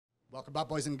Welcome back,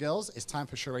 boys and girls. It's time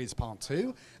for Charades Part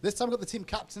 2. This time we've got the team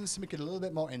captains to make it a little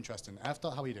bit more interesting.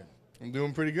 F-Dot, how are you doing? I'm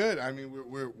doing pretty good. I mean,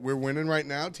 we're winning right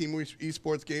now. Team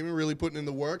Esports Gaming really putting in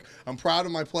the work. I'm proud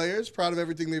of my players, proud of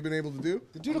everything they've been able to do.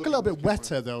 They do look a little bit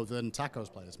wetter, though, than Taco's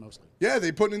players, mostly. Yeah,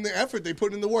 they put in the effort. They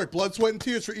put in the work. Blood, sweat, and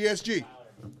tears for ESG.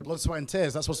 Blood, sweat, and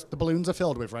tears. That's what the balloons are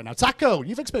filled with right now. Taco,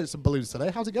 you've experienced some balloons today.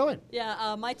 How's it going?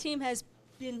 Yeah, my team has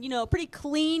been, pretty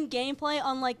clean gameplay,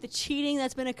 unlike the cheating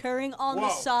that's been occurring on the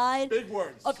side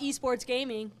of esports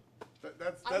gaming.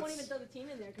 I won't even throw the team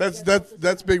in there.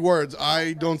 That's big words.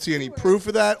 I don't see any proof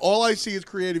of that. All I see is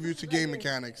creative use of game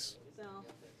mechanics.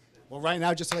 Well, right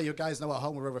now, just to let you guys know at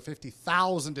home, we're over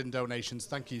 50,000 in donations.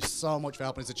 Thank you so much for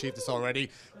helping us achieve this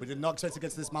already. We did not expect to get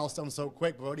to this milestone so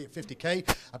quick. We're already at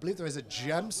 50K. I believe there is a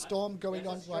gem storm going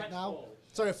on right now.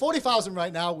 Sorry, at 40,000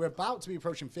 right now. We're about to be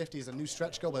approaching 50 as a new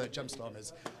stretch goal where the gemstorm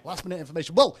is. Last minute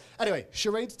information. Well, anyway,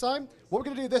 charades time. What we're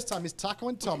going to do this time is Taco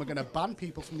and Tom are going to ban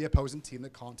people from the opposing team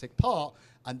that can't take part,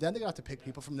 and then they're going to have to pick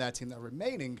people from their team that are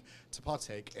remaining to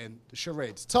partake in the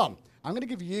charades. Tom, I'm going to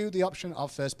give you the option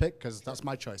of first pick because that's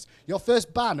my choice. Your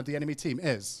first ban of the enemy team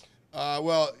is...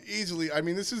 Well, easily. I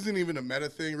mean, this isn't even a meta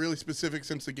thing, really specific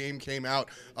since the game came out.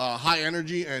 High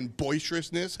energy and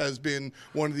boisterousness has been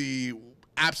one of the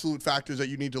absolute factors that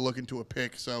you need to look into a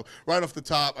pick. So right off the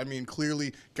top, I mean,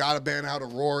 clearly got to ban out a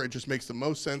roar. It just makes the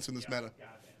most sense in this meta.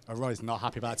 Roy's not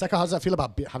happy about it. Taco, how does that feel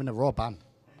about having a roar ban?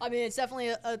 I mean, it's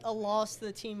definitely a loss to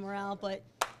the team morale, but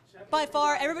by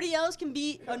far, everybody else can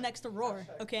beat next to Roar,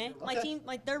 okay? My team,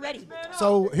 they're ready.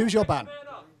 So who's your ban?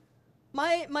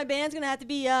 My band's going to have to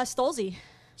be Stolzy.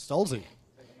 Stolzy?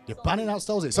 You're banning out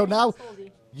Stolzy. So now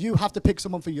you have to pick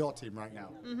someone for your team right now.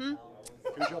 Mm-hmm.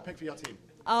 Who's your pick for your team?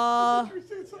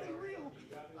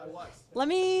 Let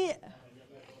me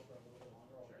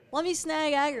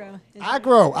snag Aggro.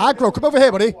 Aggro, come over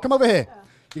here, buddy. Come over here.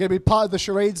 You're going to be part of the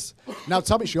charades. Now,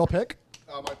 Tom, it's your pick.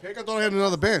 My pick? I thought I had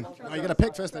another band. No, you're going to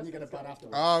pick first, then you're going to ban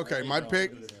afterwards. Oh, okay. My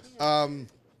pick. You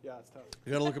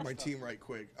got to look at my team right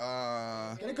quick.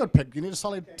 Get a good pick. You need a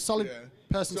solid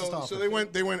person to start. So they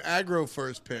went aggro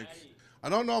first pick. I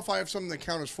don't know if I have something that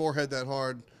counters forehead that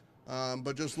hard,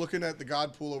 but just looking at the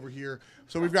God pool over here.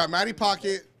 So we've got Matty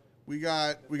Pocket. We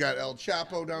got El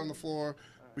Chapo down the floor.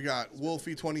 We got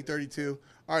Wolfie 2032.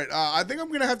 All right, I think I'm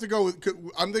gonna have to go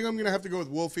with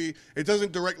Wolfie. It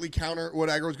doesn't directly counter what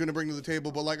Aggro's gonna bring to the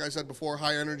table, but like I said before,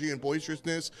 high energy and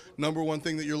boisterousness, #1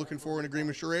 thing that you're looking for in a game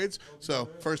of charades. So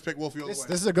first pick Wolfie all the way.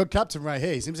 This is a good captain right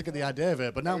here. He seems to get the idea of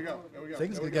it, but now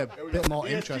things are gonna get a bit more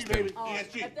interesting.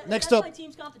 Next up. My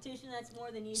team's competition, that's more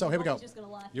than easy. So here we go. Just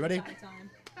gonna laugh You ready? time.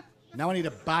 Now I need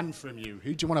a ban from you.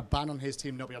 Who do you want to ban on his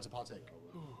team? Nobody else to partake.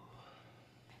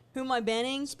 Who am I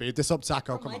banning? Speed this up,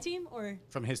 Taco. From my team or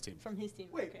from his team? From his team.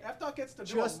 Wait, okay. F-Dot gets to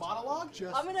do a monologue?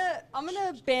 I'm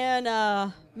gonna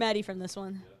ban Maddie from this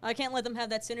one. I can't let them have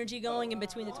that synergy going in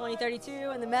between the 2032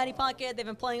 and the Maddie Pocket. They've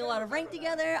been playing a lot of rank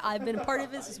together. I've been a part of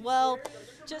this as well.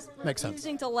 Just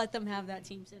refusing to let them have that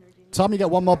team synergy. Tom, you get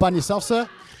one more ban yourself, sir.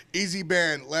 Easy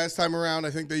ban. Last time around,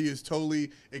 I think they used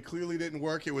Totally. It clearly didn't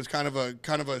work. It was kind of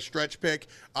a stretch pick.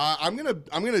 I'm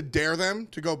gonna dare them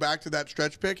to go back to that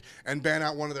stretch pick and ban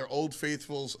out one of their old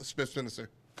faithfuls, Spiff Sinister.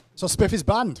 So Spiff is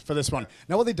banned for this one.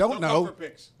 Now what they don't know,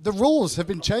 the rules have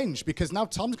been changed because now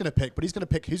Tom's gonna pick, but he's gonna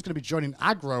pick who's gonna be joining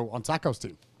Aggro on Taco's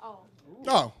team.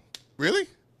 Oh, really?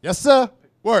 Yes, sir.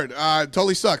 Word.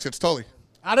 Totally sucks. It's Totally.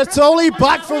 And it's Totally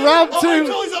back for round 2.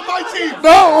 Totally on my team.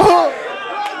 No.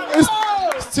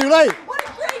 It's too late. What a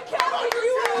great captain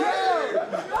you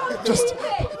are!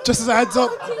 Just as a heads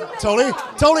up, Totally,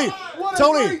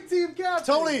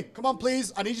 come on,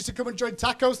 please. I need you to come and join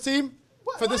Taco's team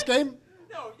for this game.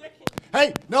 No,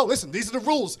 Hey, no, listen, these are the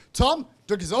rules. Tom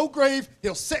dug his own grave,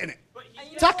 he'll sit in it.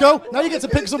 Taco, now you get to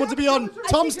pick someone to be on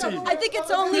Tom's team. I think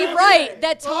it's only right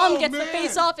that Tom gets to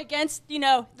face off against, the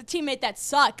teammate that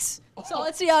sucks. So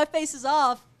let's see how it faces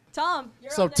off. Tom,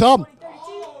 you're So up next, Tom,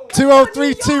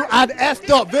 2032. 2032 and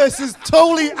F-Dot versus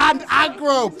Totally and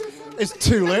Aggro. It's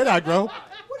too late, Aggro.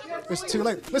 It's too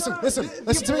late. Listen to me.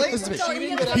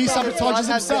 He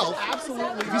sabotages himself.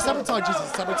 Absolutely. If he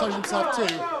sabotages himself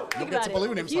too, you'll get to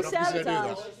balloon him, so I don't think he's going to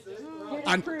do this.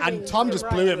 And Tom just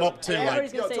blew him up too.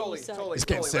 Like, it's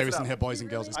getting serious in here, boys and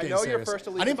girls. It's getting serious.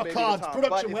 I need my cards.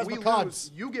 Production, where's my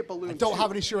cards? You get balloons. I don't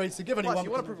have any charades to give anyone.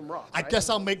 You want to prove them wrong. I guess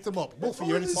I'll make them up. Wolfie,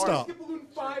 you ready to start?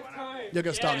 You're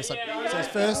going to start in a second. So it's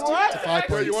first to 5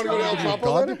 points. You want to go to El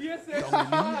Chapo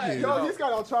then? Yo, he's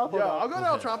got El Chapo. Yeah, I'll go to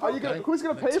El Chapo. Who's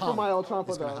going to pay for my El Chapo,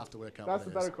 He's going to though? have to work out. That's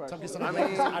the better question. I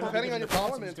mean, depending on your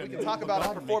performance, we can talk about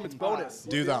a performance bonus.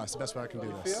 Do that. It's the best way I can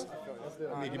do this.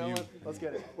 Let's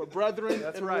get it. We're brethren.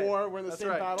 in right. war. We're in the That's same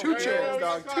right. battle. Two chairs, we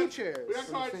dog. got Two cards. chairs. We got in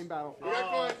the cards. same battle. We got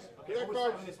cards. We got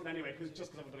cards. This one anyway,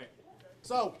 just because I've done it.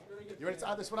 So, you ready to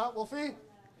add this one out, Wolfie?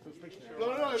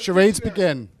 No. Charades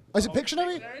begin. Oh, is it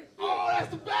Pictionary? Oh, that's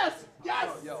the best. Yes.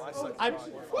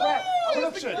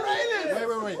 Corruption.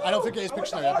 Wait. I don't think it is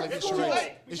Pictionary. I believe it's charades.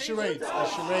 It's charades.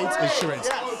 It's charades.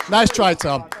 Nice try,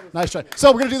 Tom. Nice try.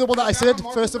 So, we're going to do the one that I said,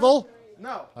 first of all.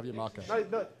 No. Have your marker.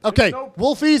 No. Okay, No.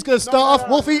 Wolfie's going to start off.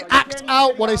 Wolfie, act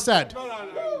out what I said.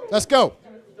 Let's go.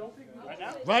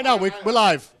 Right now, we're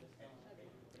live.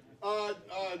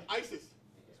 ISIS.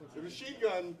 The machine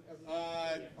gun.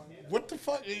 What the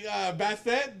fuck?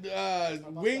 Bastet.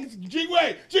 Wings.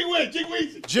 Jingwei.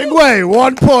 Jingwei,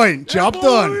 1 point. Job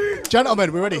done.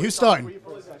 Gentlemen, we're ready. Who's starting?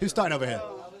 Who's starting over here?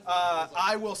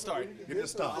 I will start. You're going to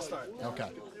start. Okay.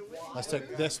 Let's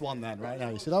take this one then, right now.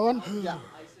 You see that one? Yeah.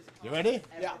 You ready?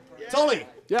 Yeah. Tolly,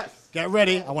 Yes. get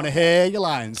ready. I want to hear your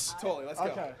lines. Totally. Let's go.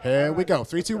 Okay. Here we go.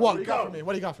 3, 2, 1, What do you got go. for me?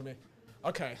 What do you got for me?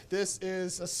 Okay. This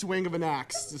is a swing of an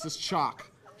axe. This is chalk.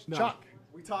 No. Chalk.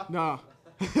 We talk. No.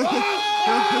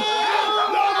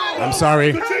 I'm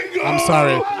sorry. The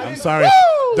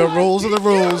rules are the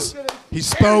rules. He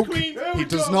spoke. He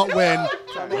does not win.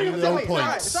 No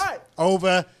points.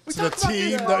 Over to the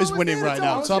team that is winning right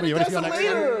now. Tommy, you ready for your next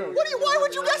one? Why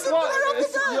would you guess it right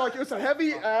off the bat? It's a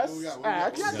heavy ass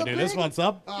axe. You gonna do this one,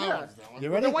 Sub? Yeah. You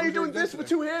ready? Then why are you doing this with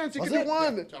 2 hands? You could do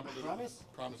one. Promise.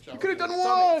 You could have done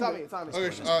one. Tommy.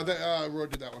 Okay. Roy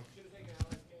did that one.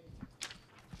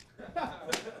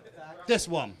 This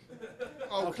one.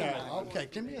 Okay.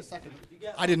 Give me a second.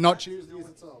 I did not choose these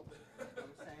at all.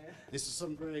 This is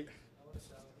some great.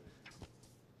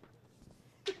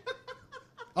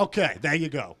 Okay, there you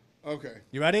go. Okay.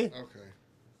 You ready? Okay.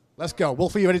 Let's go.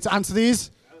 Wolfie, you ready to answer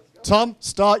these? Tom,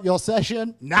 start your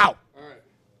session now. All right.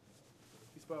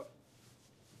 He spoke.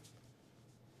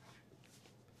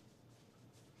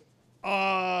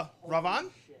 Ravan?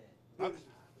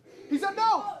 He said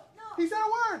no. He said a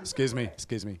word. Excuse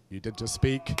me. You did just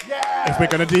speak. Yeah. If we're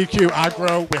going to DQ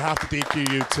aggro, we have to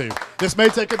DQ you too. This may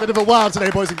take a bit of a while today,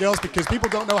 boys and girls, because people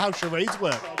don't know how charades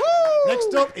work. Woo!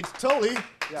 Next up, it's Tully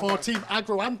for Team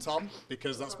Aggro and Tom,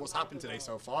 because that's what's happened today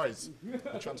so far. Is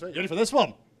the transfer. You ready for this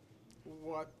one?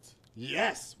 What?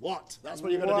 Yes. What? That's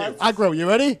what you're going to do. Aggro, you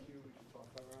ready?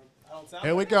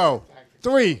 Here we go.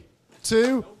 3,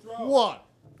 2, 1.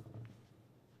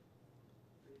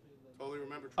 Totally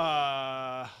remember.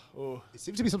 Ooh. It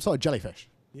seems to be some sort of jellyfish.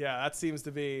 Yeah, that seems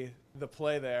to be the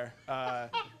play there.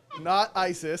 Not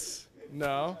ISIS.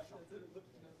 No.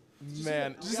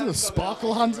 Man, Did you see the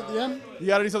sparkle hands at the end? you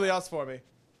gotta do something else for me.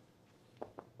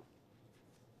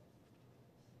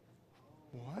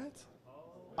 What?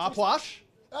 Apwash?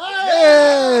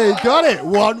 Hey, got it.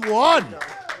 1-1.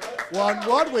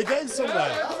 1-1. We're getting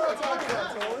somewhere.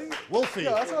 Wolfie,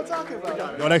 That's what I'm talking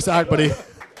about. your next act, buddy.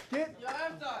 Get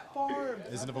farmed.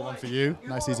 Here's another one for you.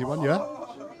 Nice, easy one, yeah?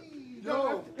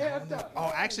 Oh,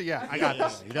 actually, yeah, I got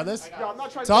this. You got this? I'm not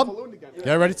trying to Tom, balloon again.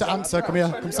 get ready to answer. Come here.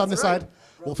 Come stand this side.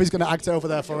 Wolfie's going to act over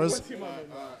there for us.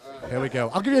 Here we go.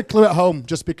 I'll give you a clue at home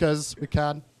just because we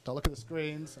can. Don't look at the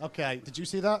screens. Okay, did you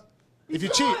see that? If you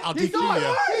cheat, I'll DQ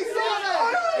you.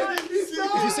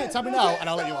 If you see it, tell me now, and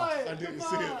I'll let you off. I didn't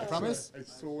see it. Promise? I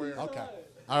swear. Okay.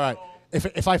 All right.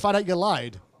 If I find out you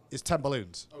lied, it's 10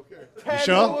 balloons. Okay. You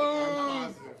sure? I'm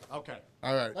positive. Okay.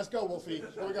 All right. Let's go, Wolfie.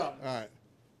 What we got? All right.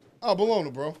 Oh, Bologna,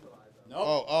 bro.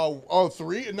 No. Oh,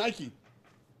 3 and Nike.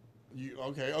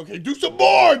 Okay. Do some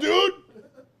more, dude.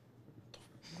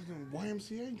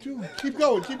 YMCA, dude. Keep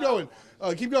going. Keep going.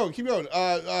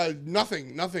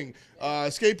 Nothing.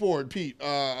 Skateboard, Pete.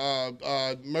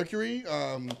 Mercury.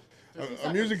 A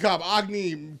music cop,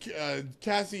 Agni,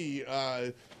 Cassie.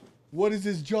 What is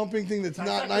this jumping thing that's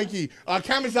not Nike?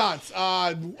 Kamizats,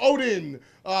 Odin.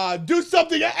 Do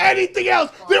something, anything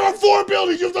else. There are 4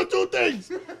 buildings. You've done 2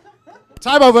 things.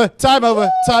 Time over.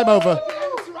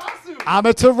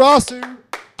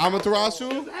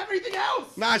 Amaterasu. Everything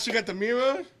else. Nah, she got the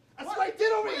mirror. That's what I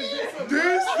did over here.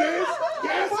 This.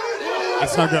 Yes.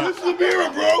 It's not good. This is the mirror,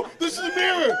 bro. This is the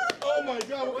mirror. Oh my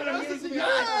God. What kind of mirror is this?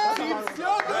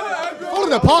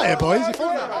 Falling apart here, boys. You're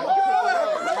falling apart.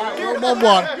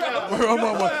 We're on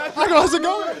 1-1. How's it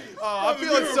going? I'm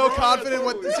feeling so confident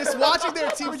with just watching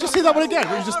their team. Did you see that one again?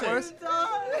 What you just did?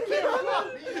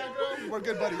 We're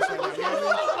good buddies right now. You know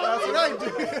what I mean? That's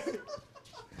right, dude.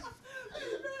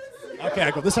 Okay,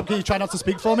 I got this up. Can you try not to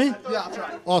speak for me? Yeah, I'll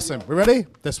try. Awesome. We ready?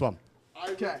 This one.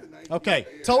 Okay. Okay.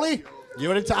 Tolly, you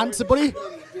ready to answer, buddy?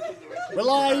 We're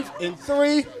live in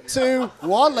 3, 2,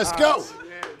 1. Let's go. All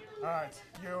right.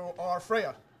 You are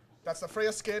Freya. That's the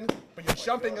Freya skin, but you're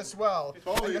jumping as well.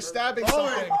 And you're stabbing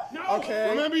something. Okay.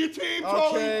 Remember your team,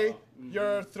 Tolly. Okay.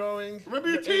 You're throwing. Remember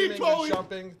your you're team, aiming, Tolly. You're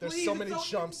jumping. There's so many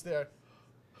jumps there.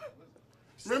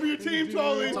 Remember your team,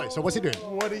 Tolly. Sorry, so what's he doing?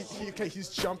 Okay, he's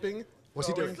jumping. What's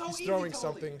he doing? He's throwing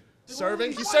something.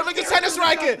 Serving? He's serving a tennis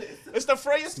racket! It's the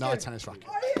Freya skin. Not a tennis racket.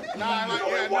 Nah,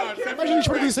 Imagine each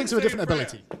one of these things with a different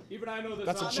ability.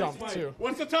 That's a jump, too.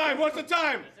 What's the time? What's the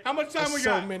time? How much time we So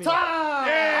got? many. It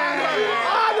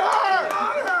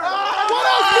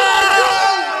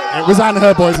was on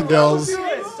her, boys and girls.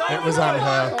 It was on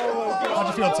her. How'd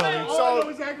you feel, Tony?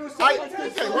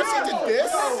 Okay, once he did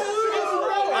this,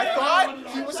 I thought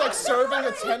he was like serving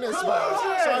a tennis ball.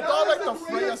 So I thought like the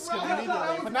Freya skin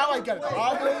immediately. But now I get it.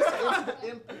 Always into the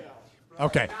imp.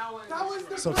 Okay.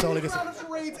 So Tony gets it.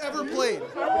 Raids ever played.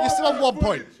 You're still on 1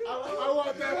 point.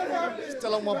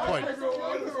 Still on 1 point.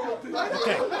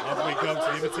 Okay, off we go to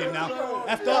the other team now.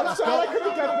 F dot, let's go.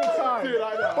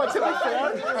 But to be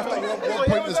fair, You're on 1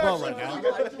 point as well right now.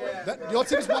 Your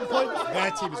team is 1 point,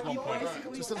 their team is 1 point.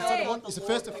 So still instead of 1, it's the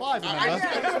first to 5, remember?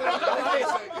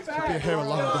 Could be here a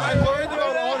long time.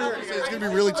 It's going to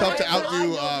be really tough to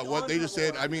outdo what they just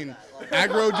did. I mean,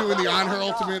 aggro doing the on her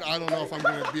ultimate, I don't know if I'm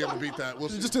going to be able to beat that. We'll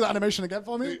Can you see. just do the animation again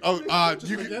for me? Oh,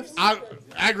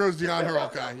 aggro's the on her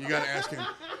ult guy. You got to ask him.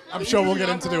 I'm sure we'll get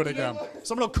him to do it again.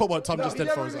 Someone will cut what Tom just did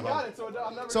for us at home.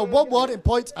 So 1-1 in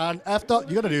points, and F dot,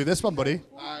 you got to do this one, buddy.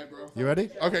 All right, bro. You ready?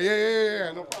 Okay,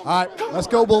 yeah, no problem. All right, let's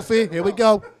go, Wolfie. Here we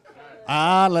go.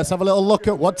 And let's have a little look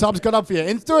at what Tom's got on for you.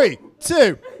 In 3,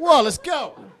 2, 1, let's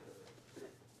go.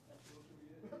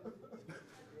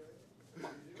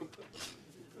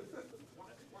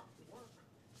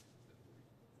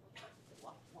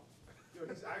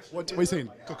 What are we seeing?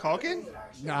 Kukulkan?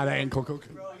 Nah, that ain't Coco.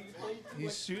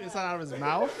 He's shooting something out of his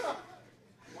mouth.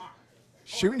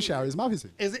 Shooting shower, his mouth is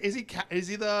it? Is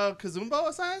he the Kazumbo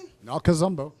or something? Not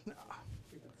Kazumbo.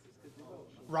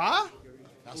 Ra?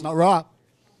 That's not right.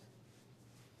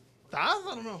 That? I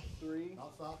don't know.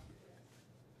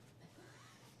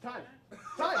 time.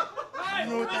 I don't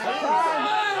know what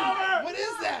that is. What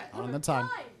is that? On the time.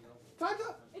 Time's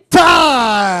up.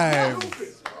 Time!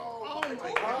 Oh my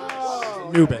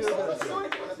god. Nubis.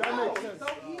 That makes sense.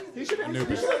 He should have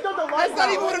Anubis. done the That's not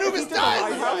even what Anubis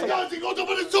does. He goes up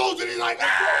with his toes and he's like,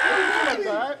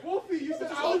 Wolfie, you said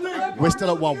the We're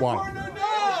still at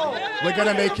 1-1. We're going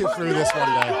to make it through this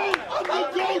one day.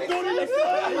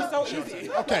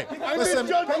 Okay, listen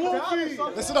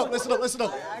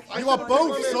up. You are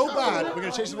both so bad, we're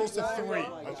going to change the rules to 3,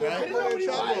 okay?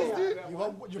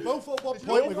 You're both at 1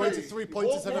 point, we're going to 3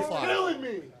 points instead of 5. I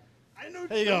didn't know.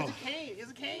 Here you go. It's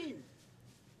a cane.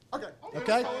 Okay.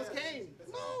 Okay? It's a cane.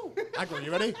 No. Agro, you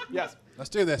ready? Yes. Let's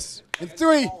do this. In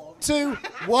 3, 2,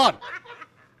 1.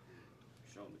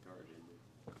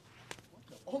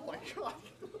 Oh my god.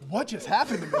 What just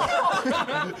happened to me?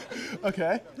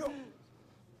 Okay.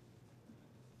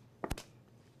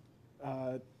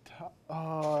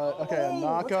 Okay, a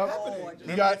knock up.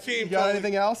 You got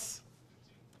anything else?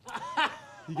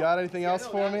 You got anything else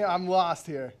for me? I'm lost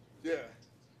here. yeah.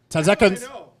 10 seconds.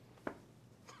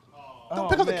 Oh,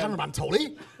 Pick up the man. cameraman,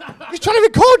 Tolly. He's trying to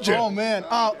record you. Oh man. 3,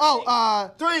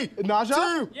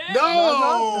 Naja?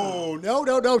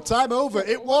 2, no, time over.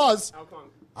 It was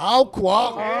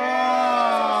Alquan.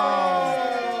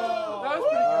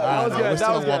 That was We're good.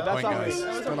 still That on was 1 good. point, guys.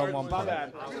 Still on 1 point.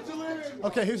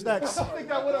 Okay, who's next?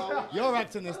 You're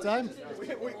acting this time. We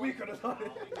could have done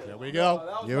it. Here we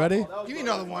go. You ready? Give me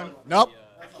another one. Nope.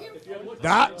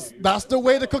 That's the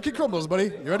way the cookie crumbles,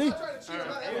 buddy. You ready? All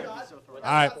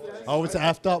right. Over to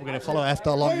F dot. We're gonna follow F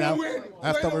dot along now.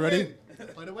 F dot, we ready?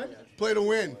 Play to win. Play to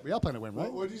win. We are playing to win,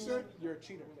 right? What did you say? You're a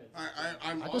cheater.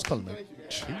 I'm I just call him a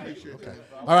cheater. Okay.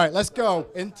 All right. Let's go.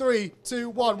 In 3, 2,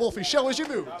 1. Wolfie, show us your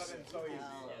moves.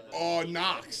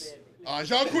 Knox.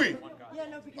 Jean-Qui.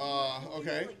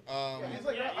 Okay.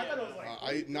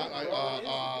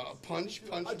 Punch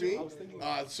me.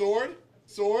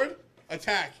 Sword,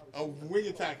 attack, a wing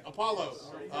attack. Apollo,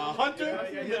 Hunter,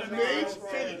 mage,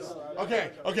 titties.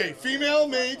 Okay. Female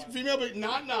mage, but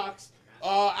not Knox.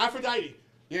 Aphrodite.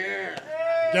 Yeah.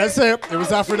 Guess it. It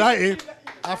was Aphrodite.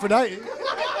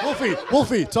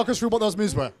 Wolfie, talk us through what those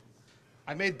moves were.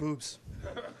 I made boobs.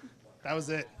 That was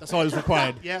it. That's all that was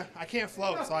required. Yeah, I can't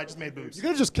float, so I just made boobs. You could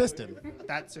have just kissed him.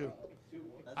 That too.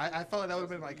 I felt like that would have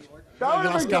been like. That would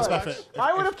have been Gasp good. effort.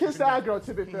 I would have kissed aggro,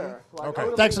 to be fair. Like, I Okay,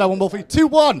 would've thanks for that one, Wolfie.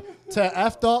 2-1 to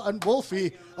F dot and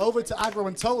Wolfie. Over to Agro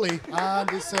and Tolly, and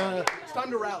it's It's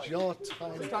time to rally. your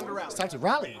time. It's time to rally. It's time to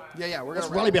rally. Yeah, we're Let's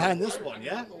gonna rally behind this one,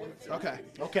 yeah? Okay.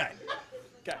 Okay.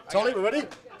 Tolly, we ready?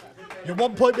 You're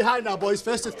 1 point behind now, boys.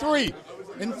 First to 3.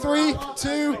 In 3,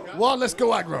 2, 1, let's go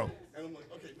aggro.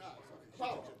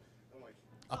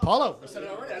 Apollo. I said it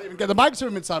already. I didn't even get the mic to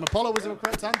him in time. Apollo was the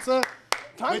correct answer.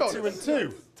 Time We're bonus. 2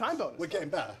 and 2. Time bonus. We're getting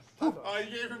better. You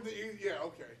gave him the yeah,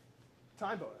 okay.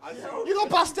 Time bonus. You go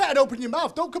past that and open your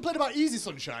mouth. Don't complain about easy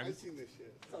sunshine. I've seen this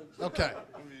shit. Okay.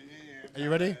 Are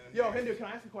you ready? Yo, Hindu, can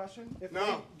I ask a question?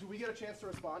 No. Do we get a chance to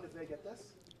respond if they get this?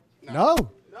 No.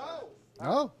 No.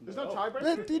 No. There's no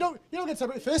tiebreaker? You don't get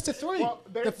to first to 3. Well,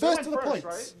 the first to the first, points.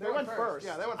 right? They went first.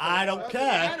 Yeah, they went first. I don't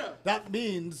care. That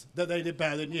means that they did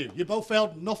better than you. You both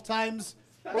failed enough times.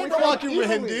 What are you arguing with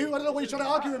Hindu? I don't know what you're trying to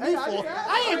argue with me for.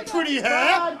 I ain't pretty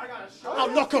hair.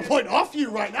 I'll knock a point off you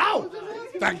right now.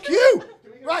 Thank you.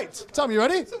 Right. Tom, you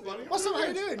ready? What's up? How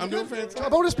you doing? I'm doing fantastic. Got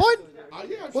a bonus point?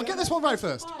 Yeah, We'll get this one right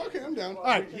first. Okay, I'm down. All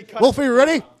right. Wolfie, you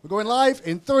ready? We're going live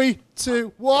in 3,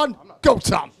 2, 1. Go,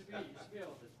 Tom.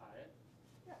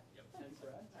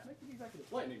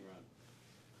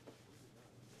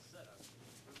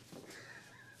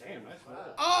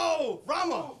 Oh,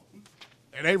 Rama!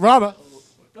 It ain't Rama.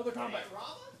 Another combat.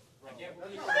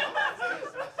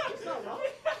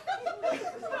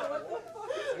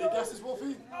 Any guesses,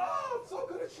 Wolfie? Oh, I'm so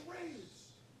good at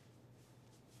charades.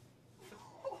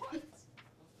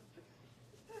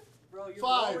 Bro, you're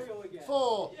 5, Wario again.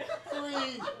 4,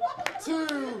 3,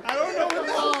 2, I don't know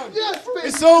what 1. Yes, baby.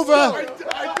 It's over. I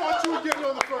thought you would get it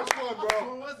on the first one, bro.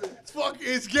 Who was it?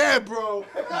 It's Gab, bro.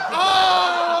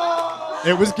 Oh!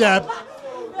 It was Gab.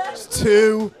 It's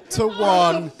 2 to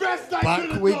 1.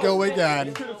 Back we go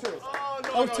again.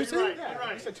 Oh, 2 2? You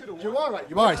said 2 to 1. You are right.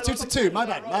 You are right. It's 2 to 2. My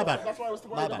bad. My bad.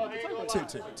 My bad. 2 2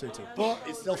 2 2. But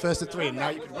it's still first to 3, and now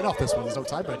you can win off this one. There's no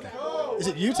tiebreaker. Is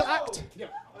it you to act? Yeah.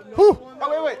 Whew.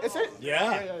 Oh, wait. Is it?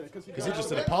 Yeah. Because he just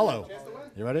did Apollo.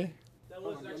 You ready?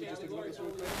 You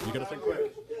gotta think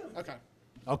quick. Okay.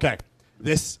 Okay.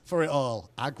 This for it all.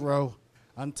 Aggro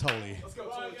and Tolly. Let's go,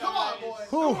 Tolly. Come on, boy.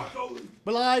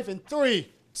 We're live in 3,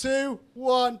 2,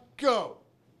 1, go.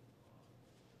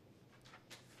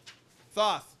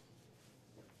 Thoth.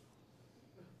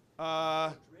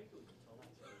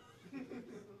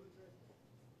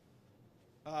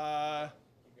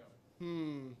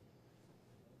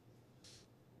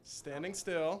 Standing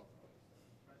still.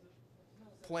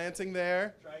 Planting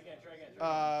there.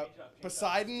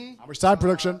 Poseidon. How much time,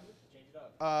 production?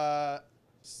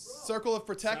 Circle of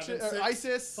Protection. 7, 6,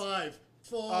 Isis. 5,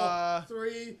 4,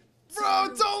 3. Bro,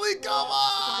 Tolly, come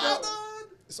on!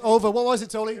 It's over. What was it,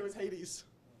 Tolly? It was Hades.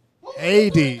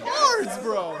 80. Cards,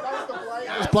 bro.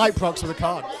 It was Blight Procs with a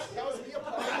card.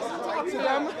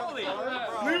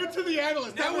 Leave it to the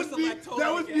analyst. That was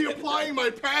me applying my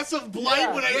passive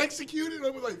blight when I executed. I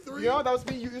was like 3. You know, that was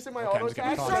me using my auto Just get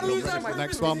my attack. cards. We'll bring it to the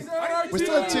next one. We're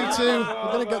still at 2-2. We're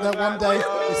going to get there one day.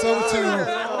 It's over to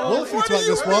Wolfie to act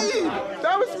this one.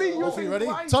 That was me using Wolfie, you ready?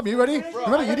 blight. Tom, you ready? You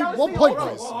ready? You need 1 point,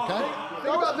 boys. Okay?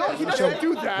 No, he doesn't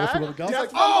do Wolfie, that. what we got?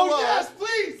 Oh, yes,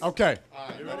 please. Okay.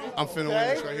 I'm finna win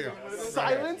this right here.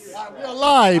 Silence. We are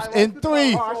live in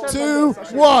 3, 2,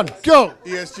 1, go.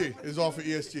 ESG. It's all for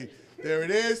ESG. There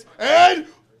it is. And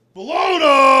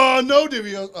Bologna. No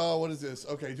Divio. Oh, what is this?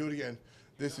 Okay, do it again.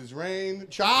 This is rain.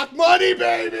 Chalk money,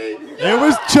 baby. It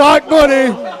was chalk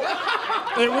money.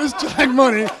 It was chalk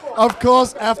money. Of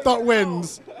course, F. Dot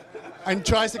wins and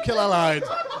tries to kill Allied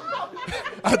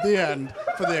at the end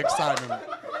for the excitement.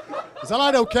 Is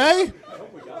Allied okay?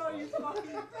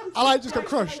 Allied just got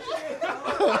crushed.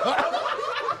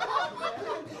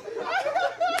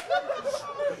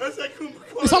 That's like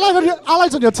Kumbhakarna. It's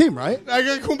Allied's on your team, right? I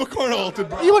got Kumbhakarna ulted,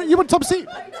 bro. You want top seat.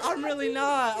 I'm really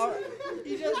not.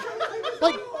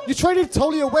 Like, you traded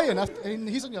Tolly away and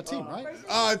he's on your team, right?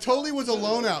 Totally was a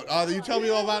loan out. You tell me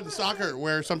all about the soccer,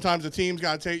 where sometimes the teams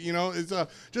got to take. You know, it's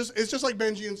just like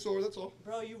Benji and Sora. That's all.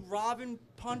 Bro, you rob and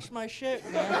punch my shit,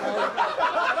 man.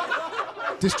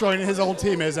 Destroying his own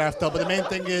team is F. Dot, but the main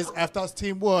thing is F. Dot's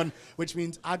team won, which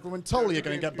means Aggro and Tolly are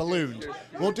going to get ballooned.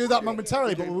 We'll do that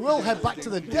momentarily, but we will head back to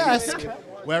the desk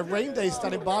where Rain Day is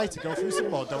standing by to go through some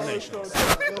more donations.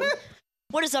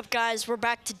 What is up, guys? We're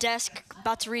back to desk,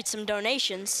 about to read some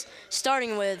donations,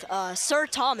 starting with Sir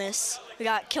Thomas. We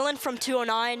got Killin from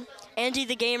 209, Andy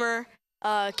the Gamer,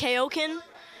 Kaokin,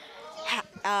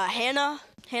 Hannah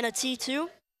T2.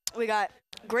 We got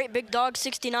Great Big Dog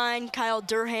 69, Kyle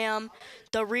Durham,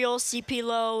 The Real, CP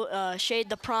Low, Shade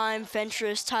the Prime,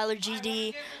 Fentress, Tyler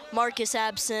GD, Marcus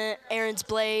Absent, Aaron's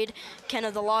Blade, Ken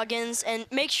of the Logins. And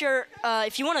make sure,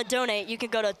 if you want to donate, you can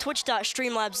go to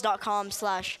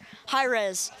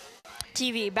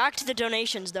twitch.streamlabs.com/HighRes.TV. Back to the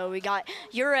donations, though. We got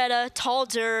Uretta, Tall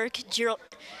Dirk,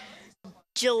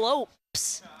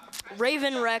 Gilopes,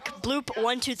 Raven Wreck, Bloop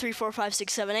 1 2 3 4 5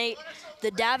 6 7 8, The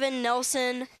Davin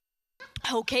Nelson,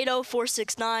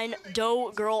 Hokkaido469,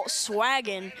 Doe Girl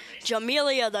Swaggin,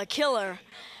 Jamelia the Killer,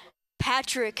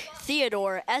 Patrick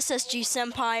Theodore, SSG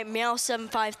Senpai,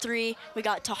 Meow753. We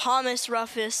got Tahamas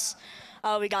Rufus.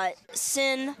 We got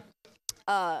Sin,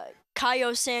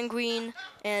 Kaio Sanguine,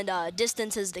 and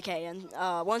Distance is Decay. And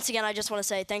once again, I just want to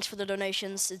say thanks for the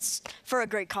donations. It's for a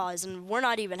great cause, and we're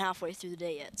not even halfway through the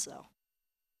day yet, so.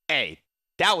 Hey,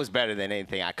 that was better than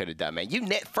anything I could have done, man.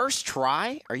 First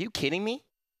try? Are you kidding me?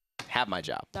 Have my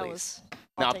job, please. That was.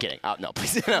 No, I'm kidding. No,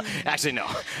 please. No. Actually, no.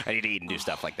 I need to eat and do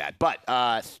stuff like that. But,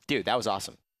 dude, that was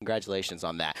awesome. Congratulations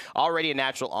on that. Already a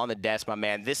natural on the desk, my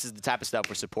man. This is the type of stuff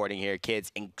we're supporting here.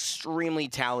 Kids, extremely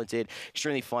talented,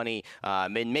 extremely funny.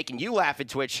 Been making you laugh at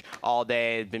Twitch all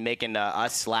day. Been making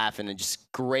us laugh, and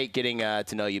just great getting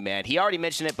to know you, man. He already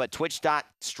mentioned it, but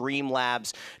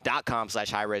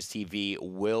twitch.streamlabs.com/HighResTV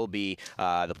will be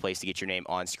the place to get your name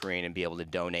on screen and be able to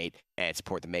donate and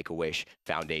support the Make-A-Wish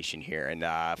Foundation here. And,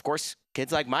 of course,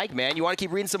 kids like Mike, man, you want to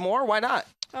keep reading some more? Why not?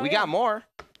 We got more.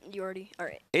 You already? All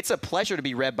right. It's a pleasure to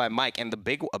be read by Mike, and a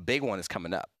big one is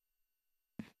coming up.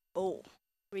 Oh,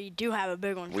 we do have a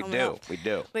big one coming up. We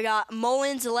do. We got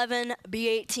Mullins 11,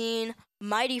 B18,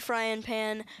 Mighty Frying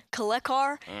Pan,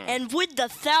 Kalekar, and with the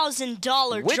 $1,000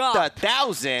 drop. With the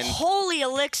 1,000. Holy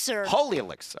Elixir. Holy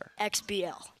Elixir.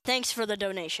 XBL. Thanks for the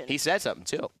donation. He said something,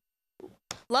 too.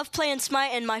 Love playing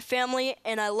Smite and my family,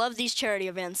 and I love these charity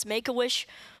events. Make-A-Wish.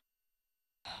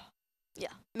 Yeah.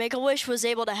 Make-A-Wish was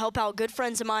able to help out good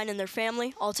friends of mine and their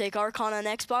family. I'll take Archon on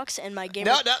Xbox and my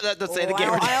gamer. No, don't say the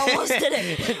gamer tag. I almost did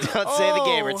it. Don't say the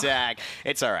gamer tag.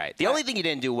 It's all right. The only thing you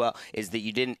didn't do well is that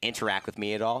you didn't interact with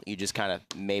me at all. You just kind of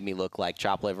made me look like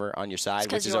Chop Liver on your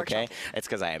side, which is okay. It's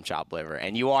because I am Chop Liver,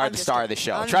 and you are the star of the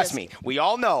show. Trust me. We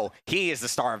all know he is the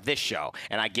star of this show,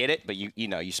 and I get it, but you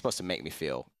know, you're supposed to make me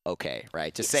feel okay,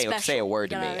 right? Just say a word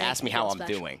to me. Ask me how I'm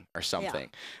doing or something.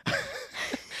 Yeah.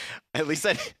 At least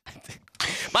I.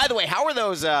 By the way, how are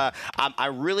those? I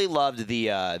really loved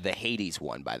the Hades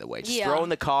one. By the way, just throwing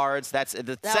the cards. That's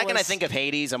the second I think of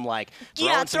Hades, I'm like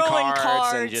throwing some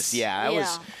cards and just I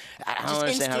don't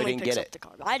understand how we didn't get it.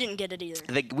 I didn't get it either.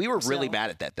 We were really bad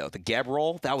at that though. The Geb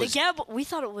roll. That was the Geb. We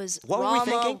thought it was. What Rama, were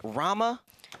we thinking? Rama.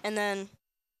 And then.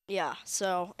 Yeah,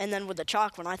 so, and then with the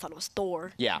chalk one, I thought it was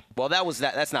Thor. Yeah, well,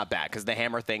 that's not bad, because the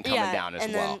hammer thing coming down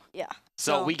as well. Then,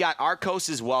 So we got Arcos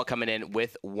as well coming in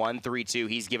with 132.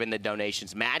 He's giving the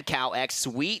donations. Mad Cow X,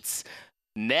 Sweets,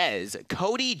 Nez,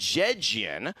 Cody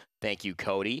Jedjian. Thank you,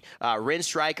 Cody. Rin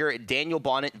Striker, Daniel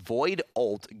Bonnet, Void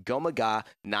Ult, Gomaga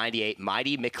 98,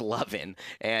 Mighty McLovin,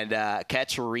 and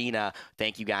Katarina.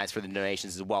 Thank you guys for the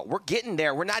donations as well. We're getting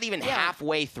there. We're not even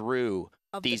halfway through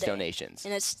these donations.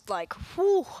 And it's like,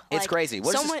 whew. It's crazy.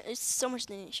 It's so much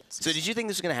donations. So did you think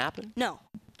this was going to happen? No.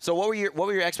 So what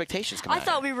were your expectations coming out? I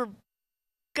thought we were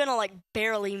going to, like,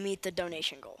 barely meet the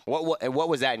donation goal. What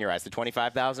was that in your eyes, the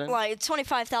 25,000? Like,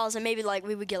 25,000, maybe, like,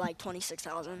 we would get, like,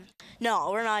 26,000.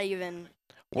 No, we're not even.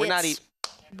 We're not even.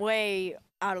 Way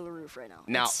out of the roof right now.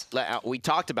 Now, we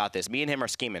talked about this. Me and him are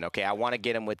scheming, okay? I want to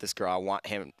get him with this girl. I want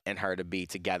him and her to be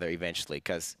together eventually,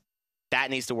 because that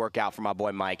needs to work out for my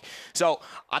boy Mike. So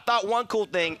I thought one cool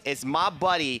thing is my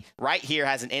buddy right here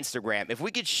has an Instagram. If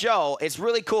we could show, it's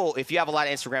really cool if you have a lot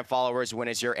of Instagram followers when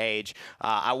it's your age.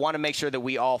 I want to make sure that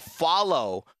we all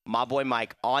follow my boy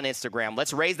Mike on Instagram.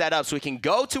 Let's raise that up so we can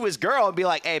go to his girl and be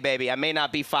like, hey, baby, I may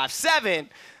not be 5'7",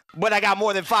 but I got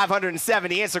more than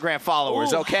 570 Instagram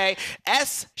followers, okay?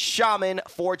 S Shaman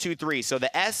 423. So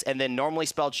the S and then normally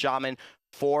spelled Shaman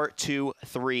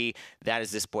 423. That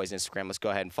is this boy's Instagram. Let's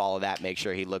go ahead and follow that. Make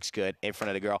sure he looks good in front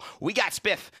of the girl. We got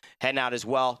Spiff heading out as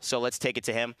well, so let's take it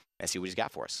to him and see what he's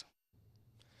got for us.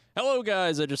 Hello,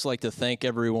 guys. I'd just like to thank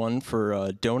everyone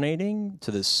for donating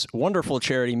to this wonderful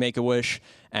charity, Make-A-Wish,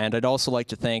 and I'd also like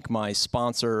to thank my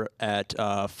sponsor at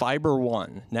Fiber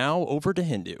One. Now over to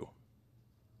Hindu.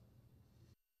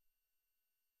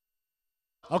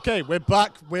 Okay, we're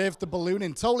back with the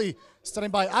ballooning. Totally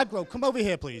standing by. Aggro, come over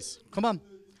here, please. Come on.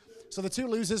 So the two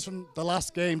losers from the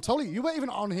last game. Totally, you weren't even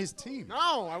on his team.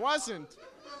 No, I wasn't.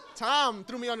 Tom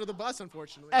threw me under the bus,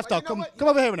 unfortunately. F-Dog, come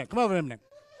over here a minute. Come over here a minute.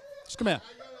 Just come here.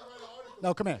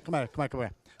 No, come here.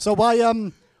 So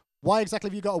why exactly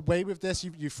have you got away with this?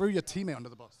 You threw your teammate under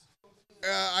the bus.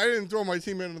 I didn't throw my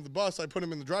teammate under the bus. I put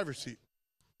him in the driver's seat.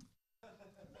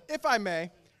 If I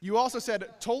may. You also said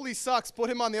totally sucks, put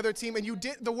him on the other team, and you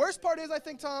did. The worst part is, I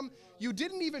think, Tom, you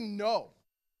didn't even know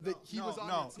that he was on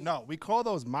your team. No, we call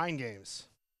those mind games.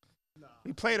 No.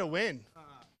 We play to win.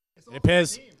 It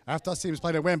appears after that team's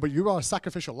played to win, but you are a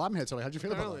sacrificial lamb here, Tony. How do you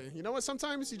feel about that? You know what?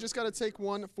 Sometimes you just got to take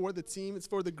one for the team. It's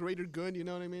for the greater good, you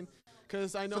know what I mean?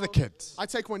 Because I know for the kids. I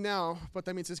take one now, but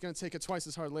that means it's going to take it twice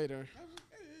as hard later.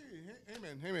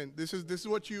 Hey man, this is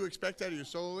what you expect out of your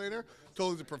solo laner.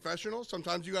 Totally a professional.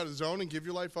 Sometimes you got to zone and give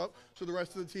your life up so the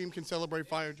rest of the team can celebrate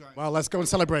Fire Giant. Well, let's go and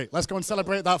celebrate. Let's go and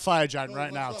celebrate that Fire Giant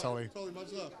right now, Tully. Totally,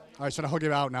 much love. All right, trying to hug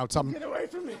you out now, Tom. Get away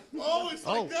from me. Oh, it's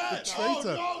like that. The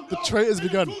traitor. Oh, no, The traitor's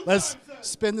begun. Let's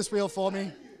spin this wheel for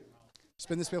me.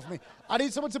 Spin this wheel for me. I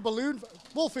need someone to balloon.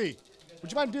 Wolfie, would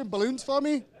you mind doing balloons for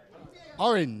me?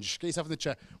 Orange, get yourself in the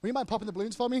chair. Would you mind popping the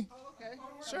balloons for me? Okay,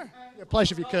 sure. Yeah,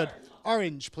 pleasure if you could.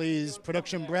 Orange, please.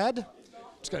 Production Brad.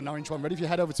 Just get an orange one ready. If you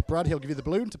head over to Brad, he'll give you the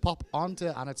balloon to pop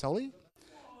onto Anatoly.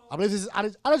 I believe this is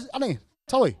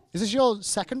Anatoly. Is this your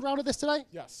second round of this today?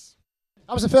 Yes.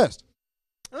 How was the first?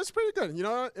 It was pretty good. You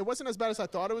know, it wasn't as bad as I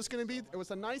thought it was going to be. It was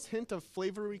a nice hint of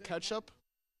flavory ketchup.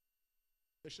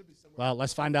 There should be some. Well,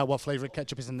 let's find out what flavor of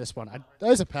ketchup is in this one.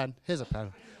 There's a pen. Here's a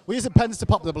pen. We use the pens to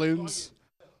pop the balloons.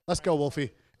 Let's go,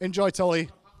 Wolfie. Enjoy, Tully.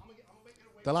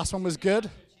 The last one was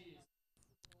good.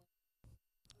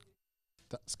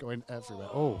 That's going everywhere.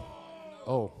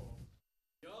 Oh.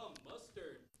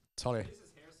 Tully.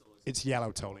 It's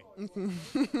yellow, Tully.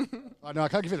 Oh, no, I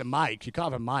can't give you the mic. You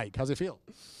can't have a mic. How's it feel?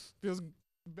 Feels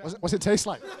bad. What's it taste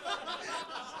like?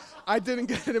 I didn't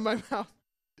get it in my mouth.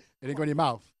 It didn't go in your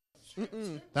mouth?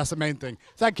 That's the main thing.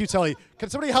 Thank you, Tully. Can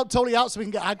somebody help Tully out so we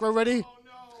can get aggro ready?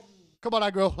 Come on,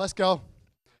 aggro. Let's go.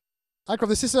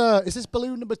 Aggro, is this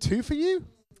balloon number 2 for you?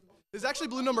 This is actually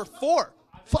balloon number 4.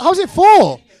 How's it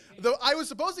 4? Though I was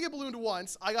supposed to get ballooned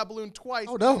once, I got ballooned twice.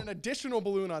 Oh, no. And an additional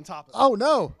balloon on top of it. Oh,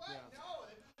 no. Yeah.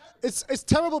 It's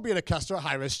terrible being a caster at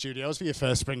High Risk Studios for your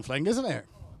first spring fling, isn't it?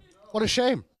 What a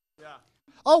shame. Yeah.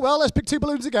 Oh, well, let's pick 2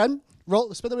 balloons again.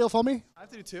 Spin the wheel for me. I have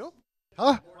to do 2?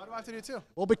 Huh? Why do I have to do 2?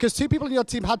 Well, because 2 people in your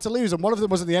team had to lose, and one of them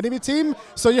was in the enemy team,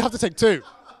 so you have to take 2.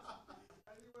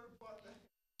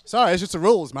 Sorry, it's just the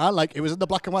rules, man. Like, it was in the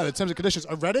black and white, the terms and conditions.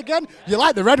 A red again? You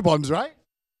like the red ones, right?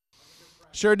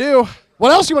 Sure do.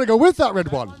 What else do you want to go with that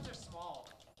red one?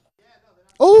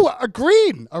 Oh, a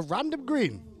green. A random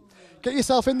green. Get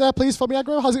yourself in there, please, for me,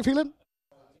 aggro. How's it feeling?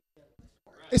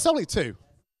 It's only 2.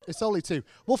 It's only 2.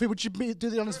 Wolfie, would you do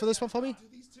the honors for this one for me?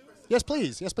 Yes,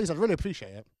 please. Yes, please. I'd really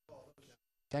appreciate it.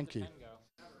 Thank you.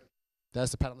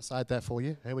 There's the pen on the side there for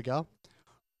you. Here we go.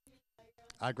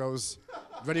 Aggro's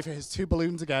ready for his 2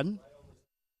 balloons again.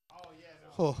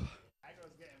 Oh.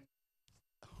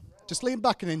 Just lean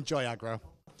back and enjoy, aggro.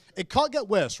 It can't get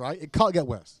worse, right? It can't get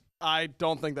worse. I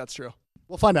don't think that's true.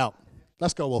 We'll find out.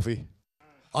 Let's go, Wolfie.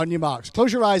 On your marks.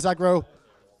 Close your eyes, aggro.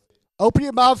 Open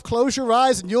your mouth, close your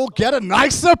eyes, and you'll get a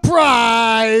nice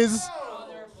surprise.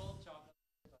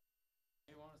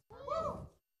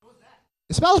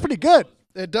 It smells pretty good.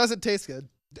 It doesn't taste good.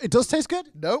 It does taste good?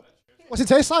 Nope. What's it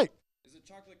taste like? Is it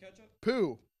chocolate ketchup?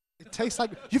 Poo. It tastes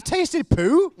like... You've tasted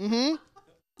poo? Mm-hmm.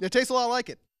 It tastes a lot like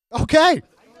it. Okay.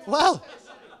 Well,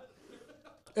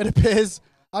 it appears...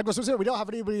 we don't have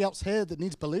anybody else here that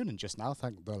needs ballooning just now,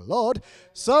 thank the Lord.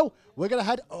 So, we're going to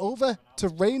head over to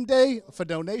Rain Day for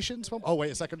donations. Oh,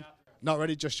 wait a second. Not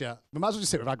ready just yet. We might as well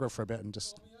just sit with aggro for a bit and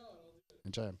just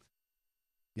enjoy him.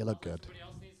 You look good.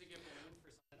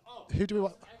 Who do we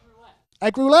want?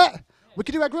 Egg roulette? We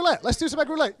can do egg roulette. Let's do some egg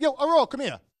roulette. Yo, Aurora, come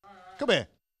here. Come here.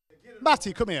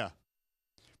 Matty, come here.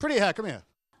 Pretty hair, come here.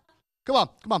 Come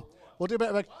on. We'll do a bit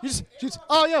of egg. You just,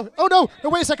 oh, yeah. Oh, no. No,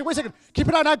 wait a second. Keep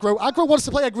an eye on aggro. Aggro wants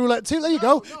to play egg roulette too. There you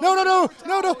go. No.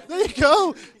 There you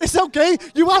go. It's okay.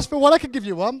 You asked for one. I can give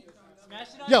you one.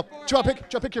 Yo, do you want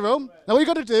to pick your own? Now, what you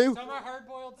got to do? Some are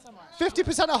hard-boiled, some are.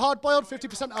 50% are hard-boiled,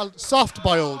 50% are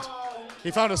soft-boiled. He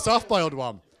found a soft-boiled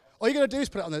one. All you're going to do is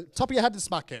put it on the top of your head and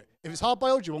smack it. If it's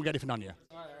hard-boiled, you won't get anything on you.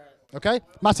 All right. Okay?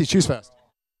 Matty, choose first.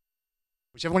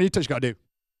 Whichever one you touch, you got to do.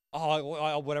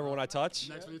 Oh, whatever one I touch.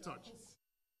 Next one you touch.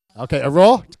 Okay,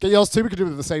 Aurora, get yours too. We can do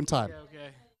it at the same time.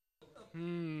 Okay.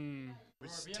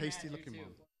 Which tasty-looking one?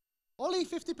 Only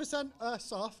 50%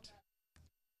 soft.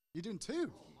 You're doing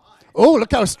 2. Oh,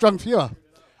 look how strong for you are.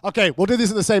 Okay, we'll do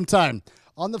these at the same time.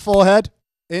 On the forehead,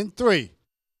 in 3,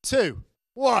 2,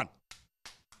 1.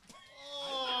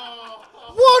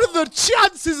 What are the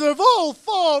chances of all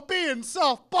 4 being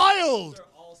soft-boiled? They're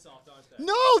all soft, aren't they?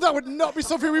 No, that would not be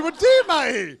something we would do,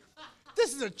 mate.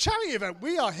 This is a charity event.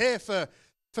 We are here for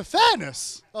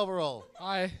fairness overall.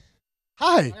 Hi.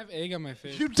 Hi. I have egg on my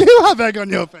face. You do have egg on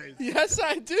your face. Yes,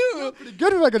 I do. You're pretty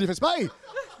good with egg on your face, matey.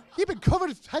 You've been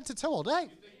covered head to toe all day.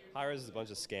 Hi-Res is a bunch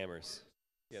of scammers.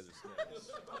 You guys are scammers.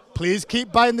 Please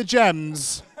keep buying the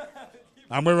gems,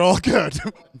 and we're all good.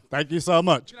 Thank you so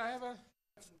much. Can I have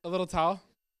a little towel?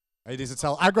 He needs to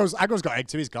tell. Aggro's got egg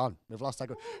too. He's gone. We've lost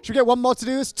aggro. Should we get one more to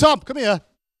do this? Tom, come here.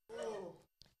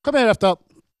 Come here, effed up.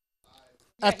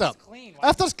 Effed up.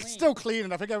 Effed up's still clean,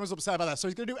 and I think everyone's upset about that. So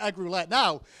he's going to do egg roulette.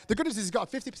 Now, the good news is he's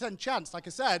got a 50% chance, like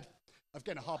I said, of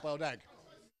getting a hard-boiled egg.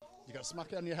 You got to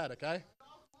smack it on your head, okay?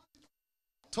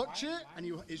 Touch it, and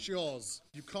it's yours.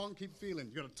 You can't keep feeling.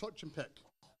 You got to touch and pick.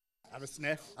 Have a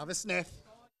sniff. Have a sniff.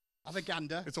 Have a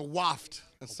gander. It's a waft.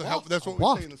 That's, A waft? that's A what we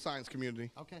waft? say in the science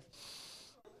community. Okay.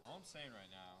 All I'm saying right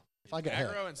now, If I get hit.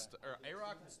 A-Rock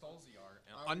and Stolzy are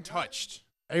untouched.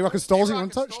 A-Rock and Stolzy A-Rock are and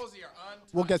untouched? Stolzy are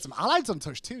untouched. We'll get some allies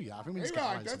untouched too, yeah. I think we just get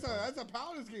A-Rock, allies that's a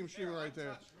Paladins game streamer right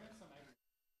there.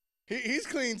 He's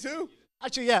clean too.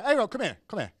 Actually, yeah. A-Rock, come here.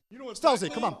 Come here. You know what's Stolzy,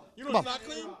 not come clean? on. You know Come what's on. not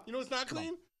clean? You know what's not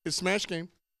clean? His Smash game.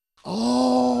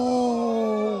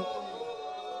 Oh.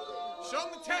 Show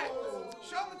him the tat.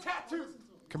 Show him the tattoo.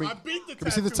 I beat the can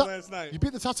we see the tattoo last night. You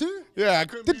beat the tattoo? Yeah, I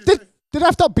couldn't Did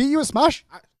F-Dot beat you at Smash?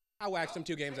 I waxed him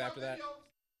 2 games after that.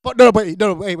 But no, wait.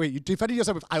 You defended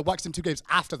yourself with I waxed him 2 games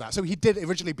after that. So he did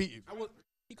originally beat you.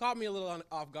 He caught me a little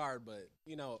off guard, but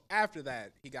you know, after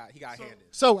that, he got handed.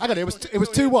 So I got it. It was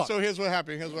 2-1. So here's what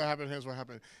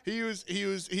happened. He used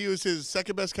his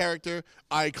second best character.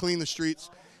 I clean the streets.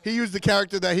 He used the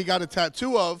character that he got a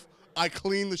tattoo of. I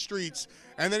clean the streets.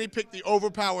 And then he picked the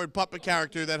overpowered puppet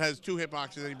character that has 2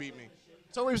 hitboxes and he beat me.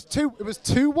 So it was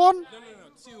 2-1? No,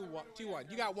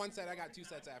 2-1. You got 1 set. I got 2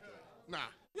 sets after that. Nah.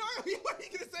 No, what are you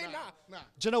gonna say? Nah.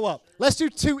 Do you know what? Let's do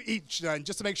 2 each then,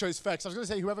 just to make sure it's fair. Because I was going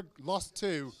to say whoever lost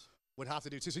 2 would have to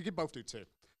do 2. So you can both do 2.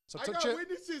 So touch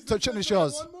it. Touch it and it's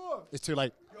yours. It's too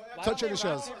late. Touch it and it's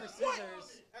yours.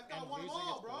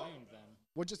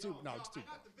 We'll just do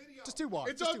just do 1.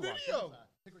 It's just on do 1. video.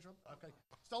 Okay.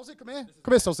 Stolzy, come here.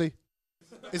 Come here, Stolzy.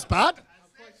 It's bad.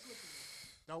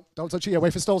 No, don't touch it. Yeah,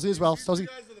 wait for Stolzy as well. Stolzy.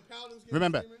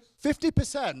 Remember,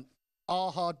 50%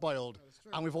 are hard-boiled,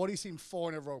 and we've already seen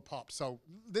 4 in a row pop. So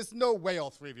there's no way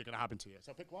all 3 of you are going to happen to you.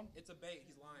 So pick one. It's a bait.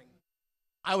 He's lying.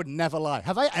 I would never lie.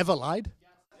 Have I ever lied?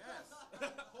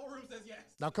 Yes. Whole room says yes.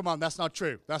 Now, come on. That's not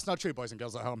true. That's not true, boys and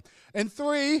girls at home. In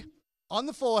 3, on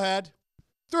the forehead.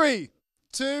 3,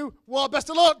 2, 1. Best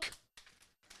of luck.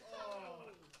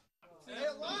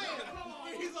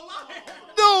 He's a liar.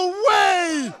 No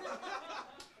way!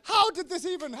 How did this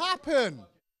even happen?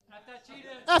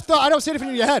 F-Dot, I don't see anything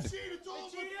in your head.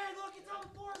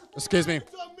 Excuse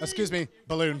me.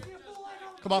 Balloon.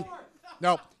 Come on.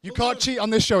 No, you can't cheat on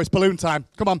this show. It's balloon time.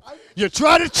 Come on. You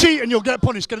try to cheat and you'll get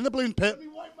punished. Get in the balloon pit.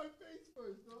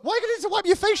 Why are you going to need to wipe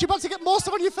your face? You're about to get more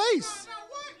stuff on your face.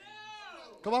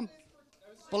 Come on.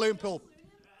 Balloon pool.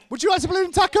 Would you like a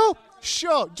balloon taco?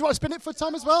 Sure. Do you want to spin it for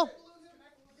Tom as well?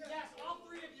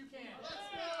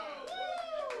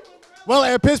 Well,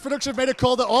 it appears production have made a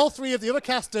call that all 3 of the other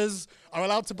casters are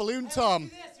allowed to balloon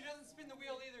Tom.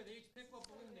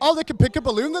 Oh, they can pick a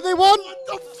balloon that they want? What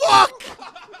the fuck?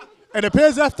 It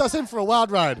appears F-Dot's in for a wild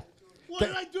ride. What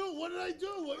did I do? What?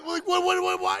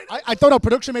 I don't know.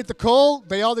 Production made the call.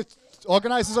 They are the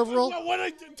organizers overall. What did I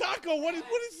do? Taco, what is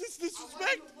this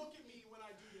disrespect?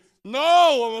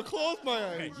 No, I'm going to close my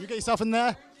eyes. Okay, you get yourself in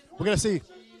there. We're going to see.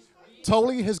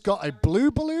 Tolly has got a blue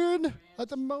balloon at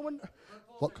the moment.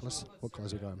 What colors are we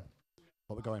going?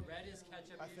 What are we going?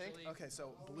 I think, okay,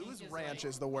 so blue's ranch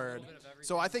is the word.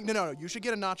 So I think, no, you should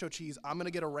get a nacho cheese. I'm going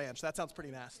to get a ranch. That sounds pretty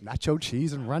nasty. Nacho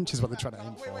cheese and ranch is what they're trying to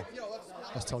aim for.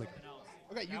 That's totally.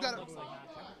 Okay, you got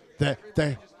it.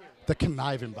 They're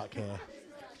conniving back here.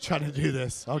 Trying to do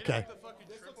this. Okay.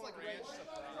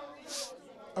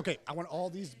 Okay, I want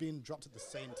all these being dropped at the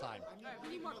same time. We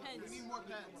need more pens.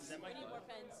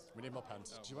 We need more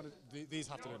pens. Do you want to? These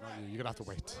have to do it, not you. You're going to have to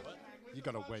wait. You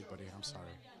got to wait, buddy. I'm sorry.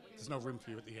 There's no room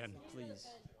for you at the end. Please.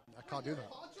 I can't do that.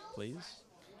 Please?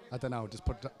 I don't know. Just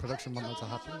put production want that to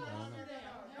happen. I don't know.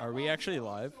 Are we actually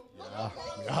live? Yeah.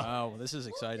 Wow, this is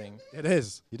exciting. It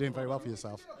is. You're doing very well for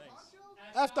yourself.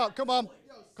 F-Dot, come on.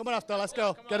 Come on, F-Dot. Let's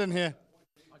go. Get in here.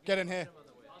 Get in here.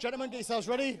 Gentlemen, get yourselves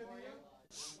ready.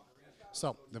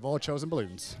 So, they've all chosen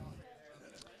balloons.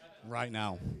 Right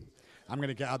now. I'm going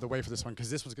to get out of the way for this one because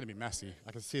this one's going to be messy.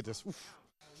 I can see this. Oof.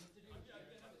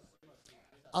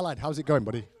 Allied, how's it going,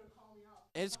 buddy?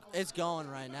 It's going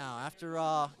right now. After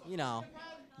you know,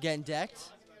 getting decked,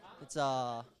 it's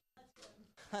I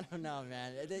don't know,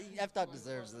 man. F-Dot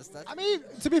deserves this. I mean,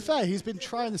 to be fair, he's been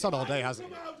trying this out all day, hasn't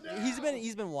he?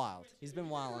 He's been wild. He's been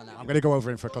wilding out. I'm going to go over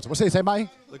him for a closer. What's he say, Matty?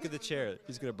 Look at the chair.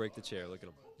 He's going to break the chair. Look at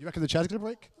him. You reckon the chair's going to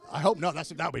break? I hope not.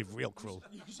 That would be real cruel.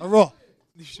 A raw.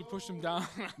 You should push him down.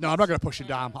 No, I'm not going to push him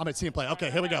down. I'm a team player. Okay,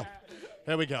 here we go.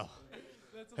 Here we go.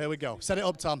 Here we go. Set it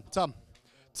up, Tom. Tom,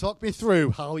 talk me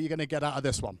through how you're going to get out of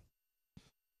this one.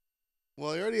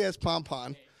 Well, I already asked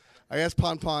Pon. I asked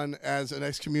Pon as an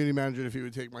ex-community manager if he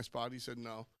would take my spot. He said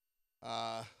no.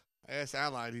 I asked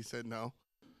Allied. He said no.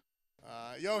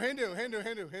 Yo, Hindu.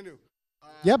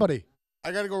 Yeah, buddy.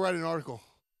 I got to go write an article.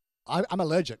 I'm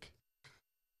allergic.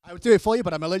 I would do it for you,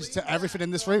 but I'm allergic to everything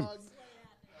in this room.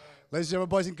 Ladies and gentlemen,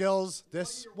 boys and girls,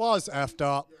 this was F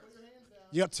Dart.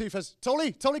 You got two first.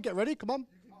 Tolly, get ready. Come on.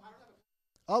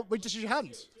 Oh, wait, just use your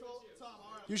hands.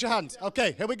 Use your hands.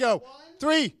 Okay, here we go.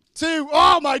 3, 2.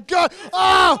 Oh my God!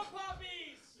 Oh!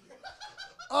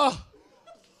 Oh!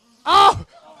 Oh!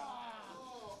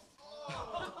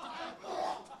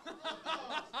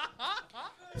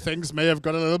 Things may have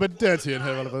got a little bit dirty in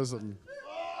here all of a sudden.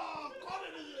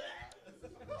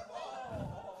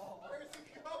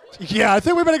 Yeah, I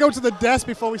think we better go to the desk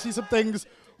before we see some things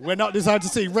we're not designed to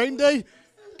see. Rain Day,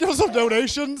 give us some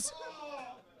donations.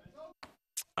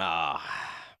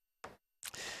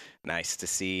 Nice to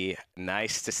see.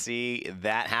 Nice to see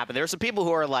that happen. There are some people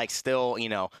who are like still, you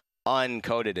know,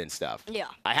 uncoded and stuff. Yeah.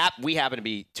 We happen to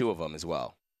be 2 of them as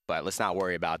well. But let's not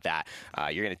worry about that.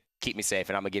 You're gonna keep me safe,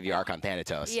 and I'm gonna give you Archon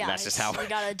Thanatos. Yeah, that's just how we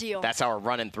got a deal. That's how we're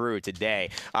running through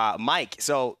today. Mike,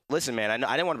 so listen, man,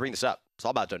 I didn't want to bring this up. It's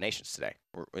all about donations today.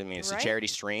 I mean, it's a charity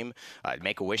stream,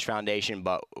 Make-A-Wish Foundation,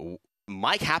 but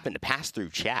Mike happened to pass through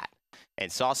chat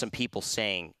and saw some people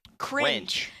saying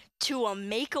cringe to a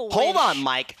Make-A-Wish. Hold on,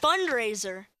 Mike.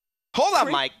 Fundraiser. Hold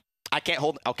on, Mike. I can't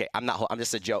hold. Okay, I'm not. I'm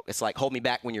just a joke. It's like hold me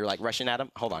back when you're like rushing at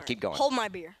him. Hold on, keep going. Hold my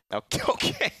beer. Okay.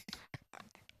 Okay.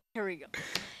 Here we go.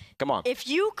 Come on. If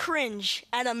you cringe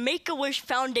at a Make-A-Wish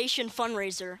Foundation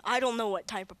fundraiser, I don't know what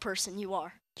type of person you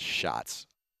are. Shots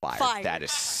fired. Fired. That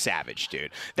is savage, dude.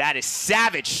 That is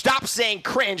savage. Stop saying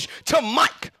cringe to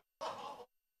Mike.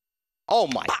 Oh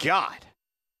my God.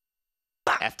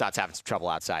 F-Dot's having some trouble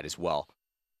outside as well.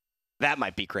 That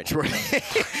might be cringe.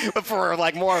 But for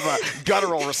like more of a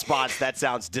guttural response, that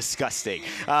sounds disgusting.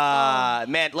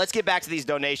 Man, let's get back to these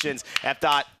donations.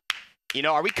 F-Dot, you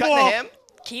know, are we cutting to him?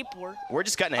 Keep work. We're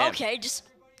just cutting to him. Okay, just,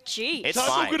 geez. It's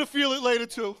fine. I'm gonna feel it later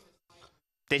too.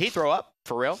 Did he throw up?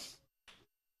 For real?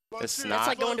 It's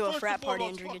like going to a frat party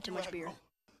and drinking too much beer.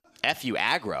 F you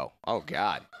aggro. Oh,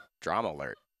 God. Drama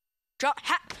alert.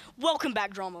 Welcome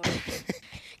back, Drama Alert.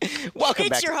 Welcome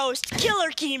back. It's your host,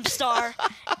 Killer Keemstar.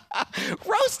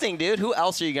 Roasting, dude. Who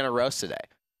else are you going to roast today?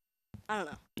 I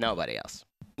don't know. Nobody else.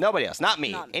 Nobody else. Not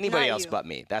me. Anybody not else you. but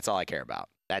me. That's all I care about.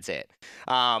 That's it.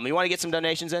 You want to get some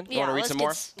donations in? You want to read some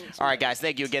more? All right, guys.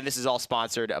 Thank you again. This is all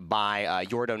sponsored by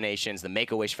your donations, the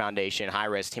Make-A-Wish Foundation, High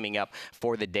Risk teaming up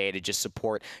for the day to just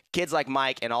support kids like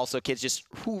Mike and also kids just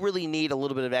who really need a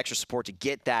little bit of extra support to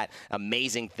get that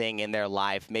amazing thing in their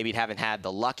life. Maybe haven't had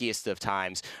the luckiest of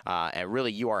times, and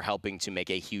really you are helping to make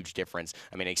a huge difference.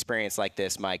 I mean, an experience like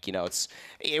this, Mike, you know,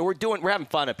 we're having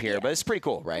fun up here, but it's pretty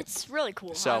cool, right? It's really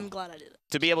cool. So, I'm glad I did it.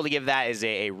 To be able to give that is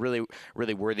a really,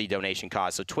 really worthy donation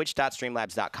cause. So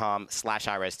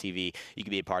twitch.streamlabs.com/IRSTV. You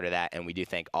can be a part of that, and we do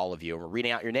thank all of you. We're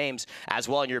reading out your names as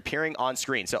well, and you're appearing on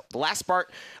screen. So the last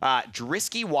part,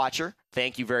 Drisky Watcher,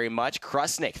 thank you very much.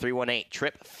 Krusnik, 318,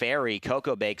 Trip Fairy,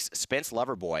 Coco Bakes, Spence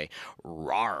Loverboy,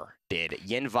 Rar did,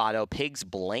 Yinvado, Pigs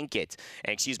Blanket,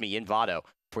 and excuse me, Yinvado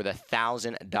for the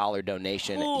 $1,000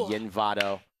 donation. Ooh.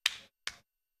 Yinvado.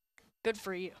 Good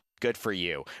for you. Good for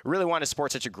you. Really want to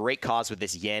support such a great cause with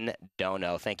this Yen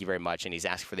Dono. Thank you very much. And he's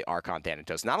asking for the Archon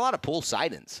Thanatos. Not a lot of pool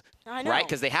sightings, I know. right?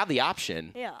 Because they have the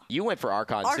option. Yeah. You went for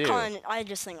Archon, too. Archon, I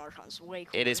just think Archon's way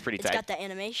cool. It is pretty tight. It's got that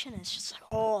animation. It's just like,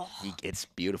 oh. It's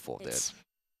beautiful, dude.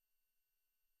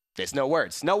 There's no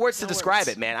words. No words to describe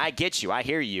it, man. I get you. I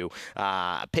hear you.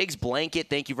 Pigs Blanket,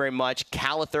 thank you very much.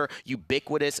 Calither,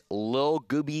 Ubiquitous, Lil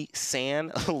Gooby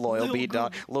San, Loyal B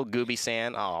Dog, Lil Gooby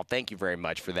San. Oh, thank you very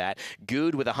much for that.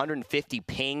 Good with 150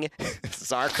 ping,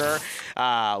 Zarker,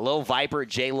 Lil Viper,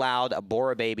 J Loud,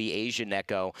 Bora Baby, Asia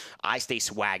Neko, I Stay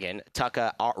Swaggin,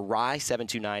 Tucka, Rye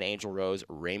 729, Angel Rose,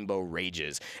 Rainbow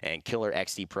Rages, and Killer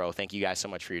XD Pro. Thank you guys so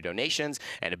much for your donations,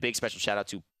 and a big special shout out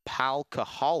to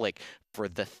Palcoholic for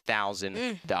the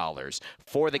 $1,000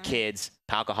 for the kids.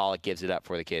 Palcoholic gives it up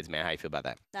for the kids, man. How you feel about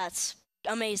that? That's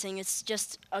amazing. It's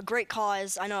just a great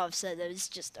cause. I know I've said that it's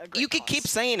just a great You can keep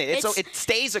saying it. It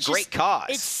stays a great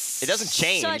cause. It doesn't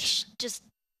change.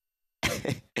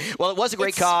 Well, it was a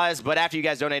great cause, but after you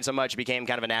guys donated so much, it became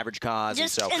kind of an average cause. And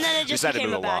then it just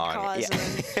became a bad cause.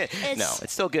 Yeah. No,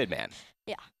 it's still good, man.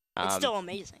 Yeah. It's still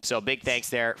amazing. So big thanks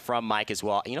there from Mike as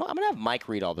well. You know, I'm going to have Mike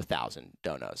read all the 1,000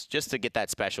 donos just to get that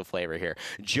special flavor here.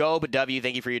 Job W.,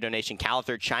 thank you for your donation.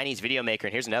 Calither, Chinese Video Maker.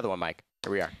 And here's another one, Mike.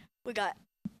 Here we are. We got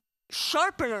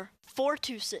Sharpener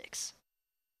 426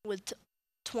 with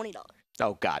 $20.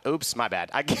 Oh God! Oops, my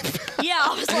bad. Yeah,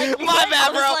 I was like, my what? bad,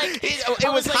 I was bro. like- It I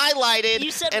was like, highlighted,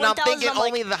 you said and I'm 1,000, thinking I'm like,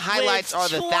 only the highlights with are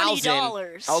the 1,000.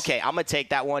 $20. Okay, I'm gonna take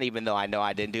that one, even though I know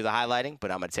I didn't do the highlighting,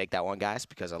 but I'm gonna take that one, guys,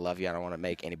 because I love you. I don't want to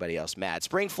make anybody else mad.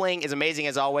 Spring Fling is amazing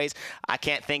as always. I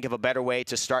can't think of a better way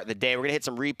to start the day. We're gonna hit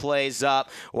some replays up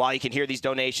while you can hear these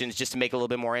donations, just to make it a little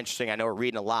bit more interesting. I know we're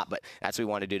reading a lot, but that's what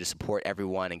we want to do to support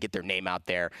everyone and get their name out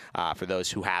there for those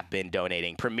who have been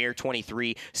donating. Premier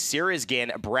 23,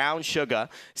 Sirisgan, Brown Sugar,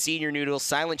 Senior Noodles,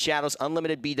 Silent Shadows,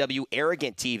 Unlimited BW,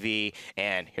 Arrogant TV,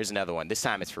 and here's another one. This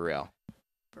time it's for real.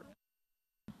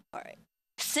 All right.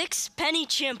 6 Penny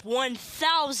Chimp,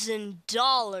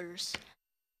 $1,000.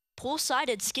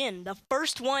 Pool-sided skin, the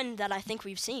first one that I think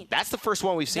we've seen. That's the first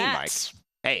one we've seen, That's- Mike.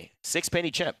 Hey, 6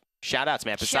 Penny Chimp. Shout outs,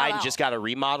 man. Poseidon out. just got a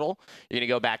remodel. You're going to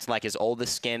go back to like his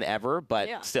oldest skin ever, but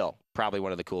Yeah. still, probably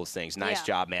one of the coolest things. Nice Yeah.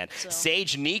 job, man. So-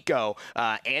 Sage Nico,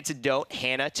 Antidote,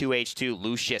 Hannah 2H2,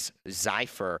 Lucius,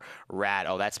 Zypher, Rad.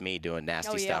 Oh, that's me doing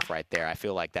nasty Oh, yeah. stuff right there. I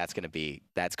feel like that's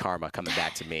karma coming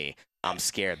back to me. I'm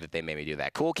scared that they made me do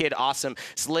that. Cool Kid, Awesome,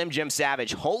 Slim Jim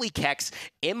Savage, Holy Kex,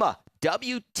 Emma,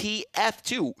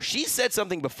 WTF2. She said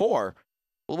something before.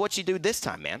 Well, what'd she do this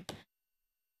time, man?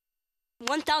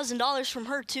 $1,000 from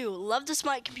her too. Love the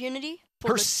SMITE community for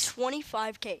Her the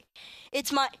 25K.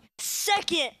 It's my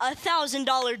second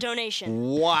 $1,000 donation.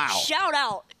 Wow. Shout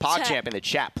out to PogChamp in the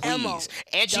chat, Emma please.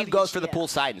 And she goes for the WTF. pool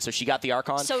Poseidon, so she got the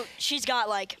Archon. So she's got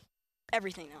like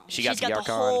everything now. She got She's the got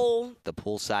Archon, the whole. the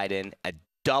pool Poseidon, a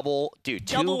double, dude,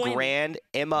 Double $2 win. grand.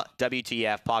 Emma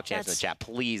WTF, PogChamp in the That's- chat,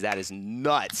 please. That is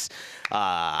nuts.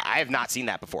 I have not seen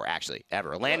that before, actually,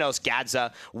 ever. Lanos,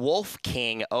 Gadza, Wolf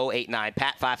King 089,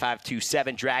 Pat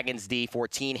 5527, Dragons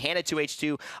D14, Hannah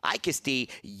 2H2, Icus D,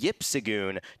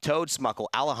 Yipsagoon, Toad Smuckle,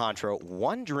 Alejandro,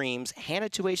 One Dreams, Hannah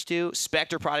 2H2,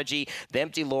 Spectre Prodigy, The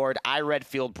Empty Lord, I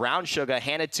Redfield, Brown Sugar,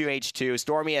 Hannah 2H2,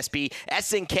 Stormy SB,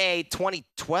 SNK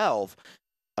 2012.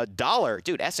 $1,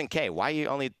 dude. SNK. Why you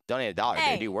only donate $1?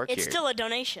 Hey, They do work it's here. still a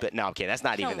donation. But no, okay, that's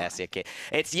not even Come on. SNK.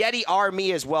 It's Yeti R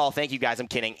me as well. Thank you guys. I'm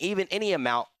kidding. Even any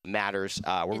amount matters.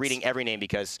 We're reading every name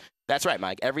because that's right,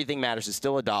 Mike. Everything matters. It's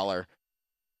still $1.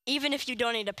 Even if you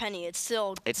donate a penny, it's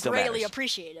still still greatly matters.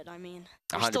 appreciated. I mean,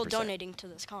 you're 100%. still donating to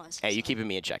this cause. Hey, you keeping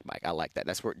me in check, Mike. I like that.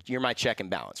 That's where you're my check and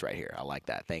balance right here. I like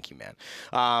that. Thank you,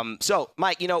 man. So,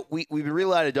 Mike, you know, we've been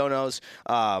really out of donos.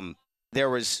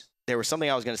 There was something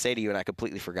I was going to say to you, and I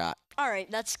completely forgot. All right,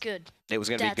 that's good. It was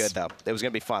going to be good, though. It was going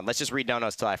to be fun. Let's just read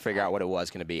donos till I figure out what it was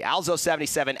going to be.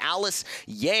 Alzo77, Alice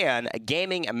Yan,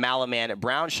 Gaming Malaman,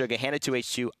 Brown Sugar, Hannah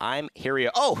 2H2, I'm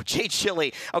Hiria. Oh, Jay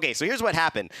Chili. Okay, so here's what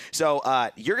happened. So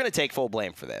you're going to take full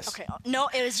blame for this. Okay, no,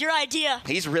 it was your idea.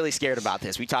 He's really scared about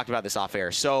this. We talked about this off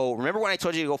air. So remember when I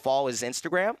told you to go follow his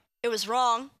Instagram? It was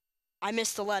wrong. I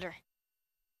missed the letter.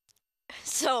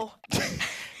 So.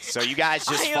 So you guys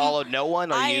just I am- followed no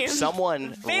one, or I you am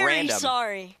someone very random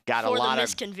sorry got a for the lot of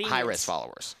misconvenience. high-risk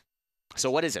followers.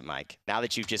 So what is it, Mike? Now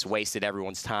that you've just wasted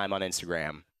everyone's time on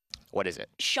Instagram, what is it?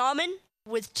 Shaman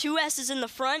with 2 S's in the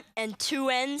front and 2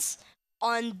 N's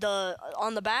on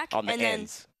the back, On the and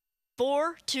ends. then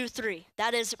 423.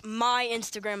 That is my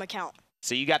Instagram account.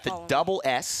 So you got the Follow me. double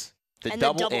S, the And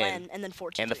double, the double N, N, and then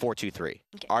 423. and the 423.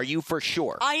 Okay. Are you for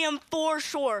sure? I am for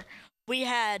sure. We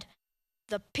had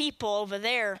the people over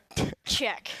there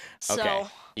check. So Okay.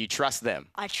 You trust them?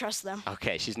 I trust them.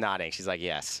 Okay, she's nodding. She's like,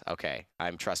 yes. Okay,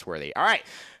 I'm trustworthy. All right,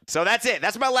 so that's it.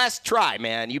 That's my last try,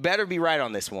 man. You better be right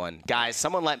on this one. Guys,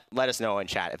 someone let us know in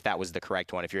chat if that was the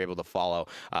correct one, if you're able to follow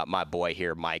my boy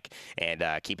here, Mike, and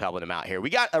keep helping him out here. We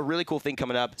got a really cool thing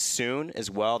coming up soon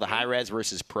as well. The high res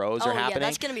versus pros are happening. Yeah,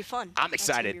 that's going to be fun. I'm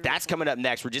excited. That's coming up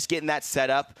next. We're just getting that set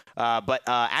up, but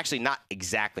actually not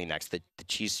exactly next. The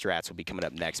cheese strats will be coming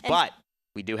up next, but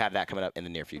we do have that coming up in the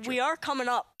near future. We are coming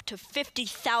up to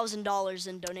 $50,000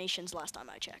 in donations last time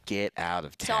I checked. Get out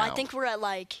of So town. I think we're at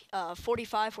like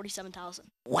 47,000.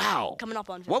 Wow. Coming up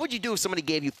on 50. What would you do if somebody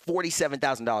gave you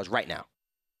 $47,000 right now?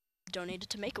 Donated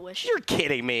to Make-A-Wish. You're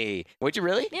kidding me. Would you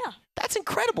really? Yeah. That's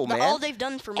incredible, man. All they've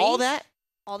done for me. All that?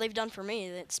 All they've done for me.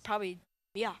 It's probably,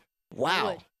 yeah. I Wow.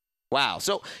 would. Wow.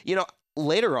 So,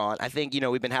 later on, I think,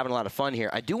 we've been having a lot of fun here.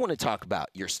 I do want to talk about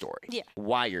your story. Yeah.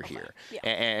 Why you're here. Yeah.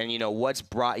 And, what's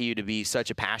brought you to be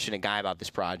such a passionate guy about this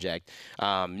project.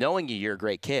 Knowing you're a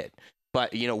great kid.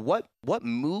 But, what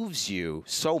moves you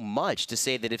so much to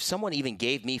say that if someone even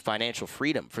gave me financial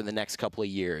freedom for the next couple of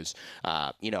years,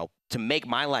 to make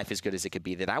my life as good as it could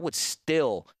be, that I would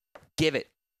still give it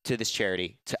to this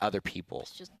charity, to other people?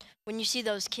 It's just when you see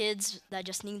those kids that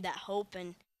just need that hope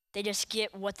and they just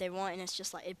get what they want, and it's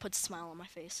just like, it puts a smile on my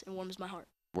face. It warms my heart.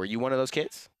 Were you one of those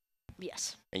kids?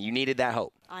 Yes. And you needed that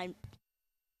hope? I'm.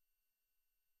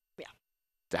 Yeah.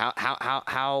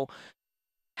 How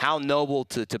how noble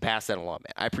to pass that along,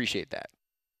 man. I appreciate that.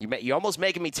 You're almost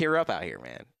making me tear up out here,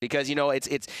 man, because you know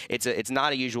it's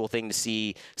not a usual thing to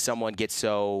see someone get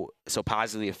so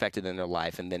positively affected in their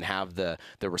life and then have the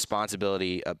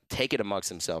responsibility of take it amongst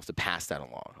themselves to pass that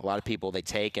along. A lot of people they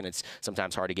take, and it's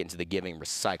sometimes hard to get into the giving,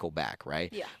 recycle back,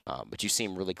 right? Yeah. But you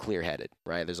seem really clear-headed,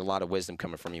 right? There's a lot of wisdom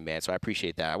coming from you, man. So I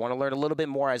appreciate that. I want to learn a little bit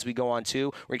more as we go on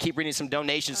too. We're gonna keep reading some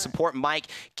donations. Support Mike.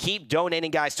 Keep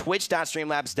donating, guys.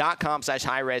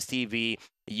 Twitch.streamlabs.com/HighResTV.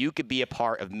 You could be a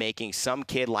part of making some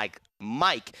kid like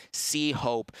Mike see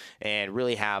hope and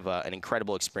really have an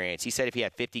incredible experience. He said if he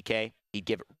had 50K, he'd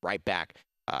give it right back.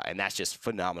 And that's just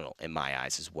phenomenal in my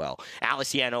eyes as well.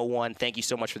 Alice Yan01, thank you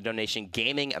so much for the donation.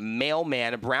 Gaming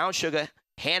Mailman, Brown Sugar,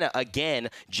 Hannah again,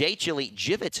 J Chili,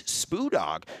 Jivets,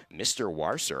 Spoodog, Mr.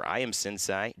 Warser, I Am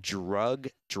Sensei,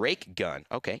 Drake Gun.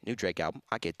 Okay, new Drake album.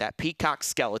 I get that. Peacock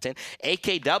Skeleton,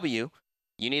 AKW.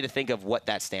 You need to think of what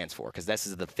that stands for because this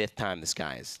is the 5th time this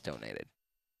guy has donated.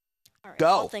 All right, Go.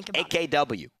 I'll think about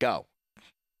AKW. it. Go.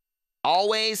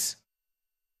 Always.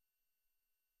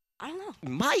 I don't know.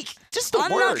 Mike, just a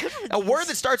I'm word. not good at A these. word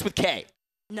that starts with K.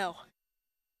 No.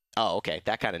 Oh, okay.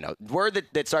 That kind of note. Word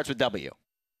that starts with W.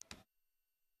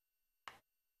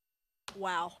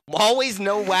 Wow. Always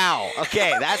no wow.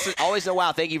 Okay, that's always no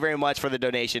wow. Thank you very much for the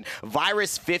donation.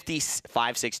 Virus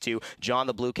 5562, John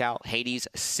the Blue Cow, Hades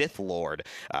Sith Lord,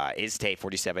 Iztate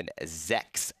 47,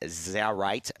 Zex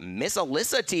Zarite, Miss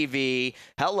Alyssa TV.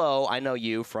 Hello, I know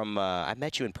you from I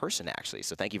met you in person actually.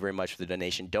 So thank you very much for the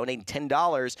donation. Donating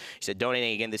 $10. She said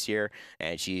donating again this year,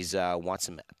 and she's wants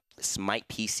some Smite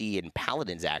PC and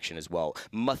Paladins action as well.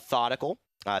 Methodical.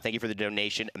 Thank you for the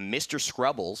donation. Mr.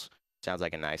 Scrubbles. Sounds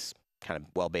like a nice kind of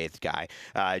well-bathed guy.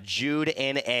 Jude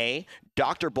N.A.,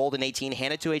 Dr. Bolden 18,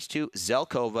 Hannah 2H2,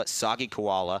 Zelkova, Soggy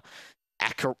Koala,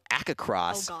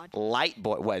 Akacross, Light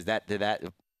Boy. What is that? Did that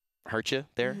hurt you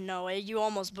there? No, you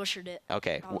almost butchered it.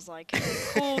 Okay. I was like,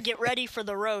 cool, get ready for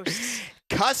the roast.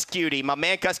 Cuss Cutie, my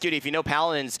man Cuss Cutie. If you know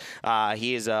Paladins,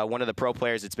 he is one of the pro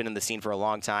players that's been in the scene for a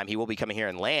long time. He will be coming here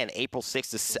in LAN April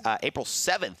 6th to April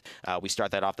 7th. We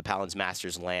start that off the Paladins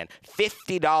Masters LAN.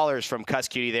 $50 from Cuss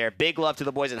Cutie there. Big love to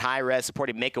the boys at High Res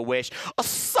supporting Make-A-Wish.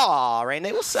 Sorry,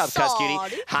 what's up, Cuss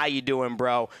Cutie? How you doing,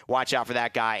 bro? Watch out for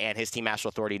that guy and his team Astral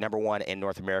Authority, #1 in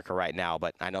North America right now.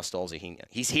 But I know Stolzy,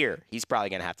 he's here. He's probably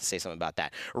going to have to say something about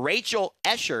that. Rachel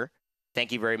Escher,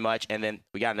 thank you very much. And then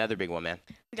we got another big one, man.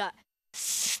 We got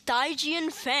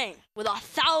Stygian Fang with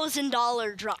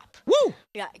 $1,000 drop. Woo!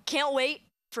 Yeah, can't wait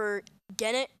for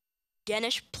Ganesh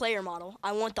player model.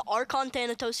 I want the Archon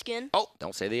Thanatos skin. Oh,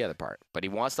 don't say the other part. But he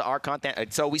wants the Archon.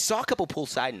 So we saw a couple pull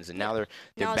sightings, and now they're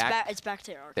now back. It's back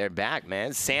to Archon. They're back,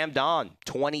 man. Sam Don,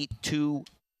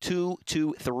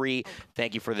 22-223.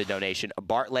 Thank you for the donation.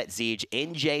 Bartlett Zeege,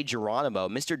 NJ Geronimo,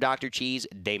 Mr. Dr. Cheese,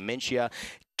 Dementia,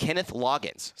 Kenneth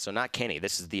Loggins. So not Kenny.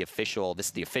 This is the official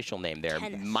name there.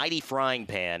 Kenneth. Mighty Frying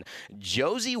Pan,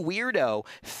 Josie Weirdo,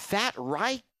 Fat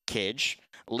Rykage,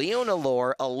 Leona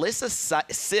Lore, Alyssa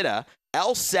Sitta,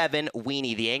 L7,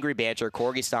 Weenie, The Angry Banter,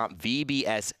 Corgi Stomp,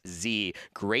 VBSZ,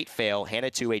 Great Fail,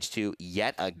 Hannah 2H2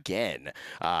 yet again,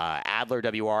 Adler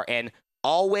WR, and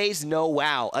Always No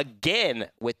Wow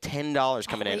again with $10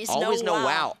 coming in. Always No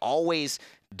Wow. Always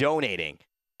donating.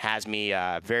 Has me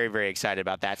very, very excited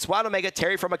about that. SWAT Omega,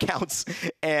 Terry from Accounts,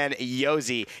 and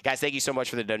Yosi. Guys, thank you so much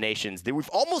for the donations. We've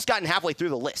almost gotten halfway through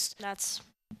the list.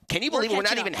 Can you believe we're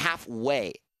not even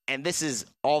halfway? And this is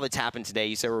all that's happened today.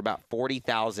 You said we're about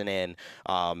 40,000 in.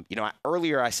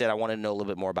 Earlier I said I wanted to know a little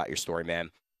bit more about your story, man.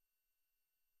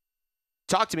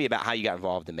 Talk to me about how you got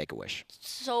involved in Make-A-Wish.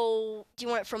 So, do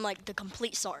you want it from like the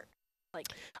complete start?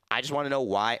 I just want to know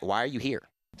why are you here?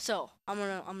 So,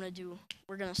 we're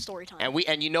gonna story time.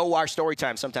 And you know our story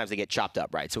time, sometimes they get chopped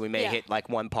up, right? So we may hit like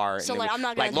one part. So and I'm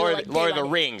not gonna Lord, do Lord of the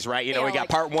Rings, right? You know, we got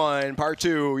part 1, part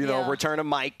 2, Return of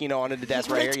Mike, onto the desk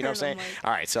right here, you know what I'm saying?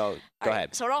 All right, so go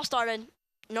ahead. So it all started,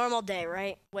 normal day,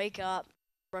 right? Wake up,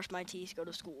 brush my teeth, go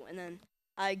to school, and then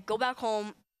I go back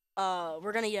home.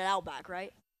 We're gonna eat at Outback,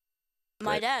 right?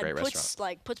 My dad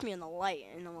puts me in the light,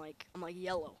 and I'm like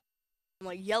yellow. I'm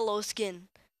like yellow skin.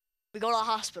 We go to the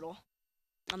hospital.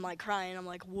 I'm like crying. I'm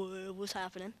like, what's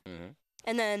happening? Mm-hmm.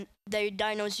 And then they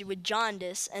diagnose you with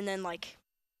jaundice, and then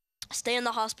stay in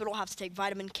the hospital, have to take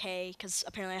vitamin K because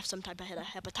apparently I have some type of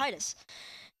hepatitis.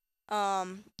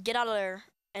 Get out of there,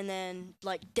 and then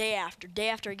day after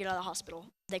I get out of the hospital,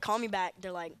 they call me back.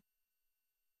 They're like,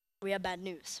 we have bad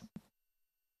news.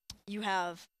 You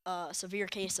have a severe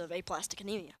case of aplastic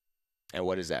anemia. And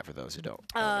what is that for those who don't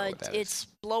know what that is?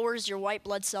 It lowers your white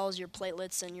blood cells, your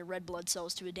platelets, and your red blood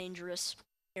cells to a dangerous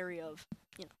area of,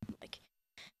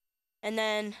 And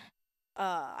then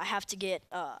I have to get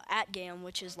AtGam,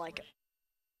 which is like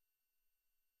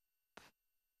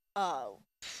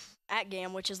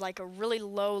AtGam, which is like a really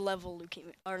low level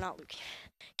leukemia, or not leukemia,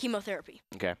 chemotherapy.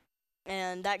 Okay.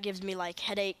 And that gives me like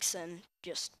headaches and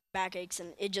just backaches,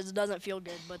 and it just doesn't feel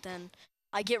good. But then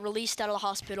I get released out of the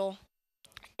hospital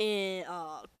in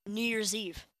New Year's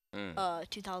Eve,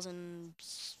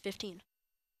 2015,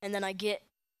 and then I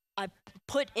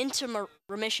put into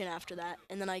remission after that,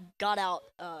 and then I got out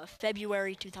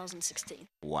February 2016.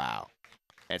 Wow.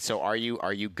 And so are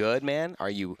you good, man?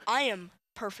 I am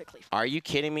perfectly fine. Are you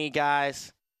kidding me,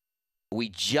 guys? We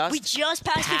just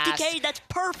passed 50K. That's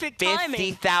perfect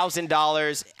timing.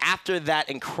 $50,000 after that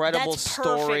incredible That's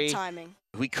story. Perfect timing.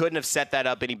 We couldn't have set that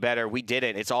up any better. We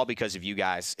didn't. It's all because of you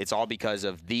guys. It's all because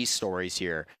of these stories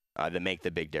here that make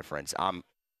the big difference. I'm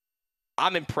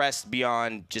impressed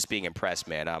beyond just being impressed,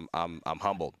 man. I'm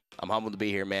humbled. I'm humbled to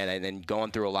be here, man, and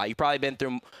going through a lot. You've probably been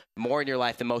through more in your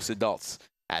life than most adults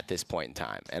at this point in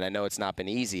time, and I know it's not been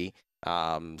easy.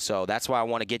 So that's why I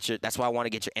want to get your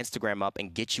Instagram up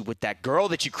and get you with that girl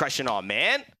that you're crushing on,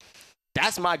 man.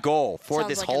 That's my goal for Sounds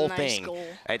this like whole a nice thing. Goal.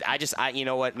 You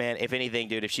know what, man? If anything,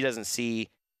 dude, if she doesn't see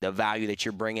the value that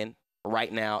you're bringing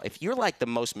right now, if you're like the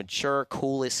most mature,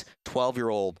 coolest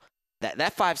 12-year-old, that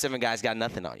 5'7" guy's got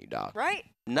nothing on you, dog. Right?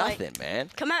 Nothing, like, man.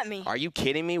 Come at me. Are you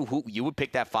kidding me? Who you would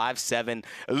pick that 5'7"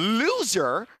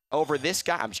 loser over this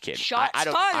guy? I'm just kidding.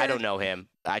 I don't know him.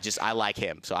 I like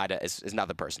him. So it's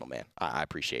nothing personal, man. I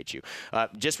appreciate you.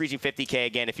 Just reaching 50K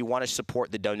again. If you want to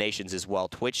support the donations as well,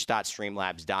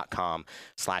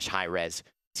 twitch.streamlabs.com/highres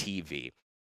TV.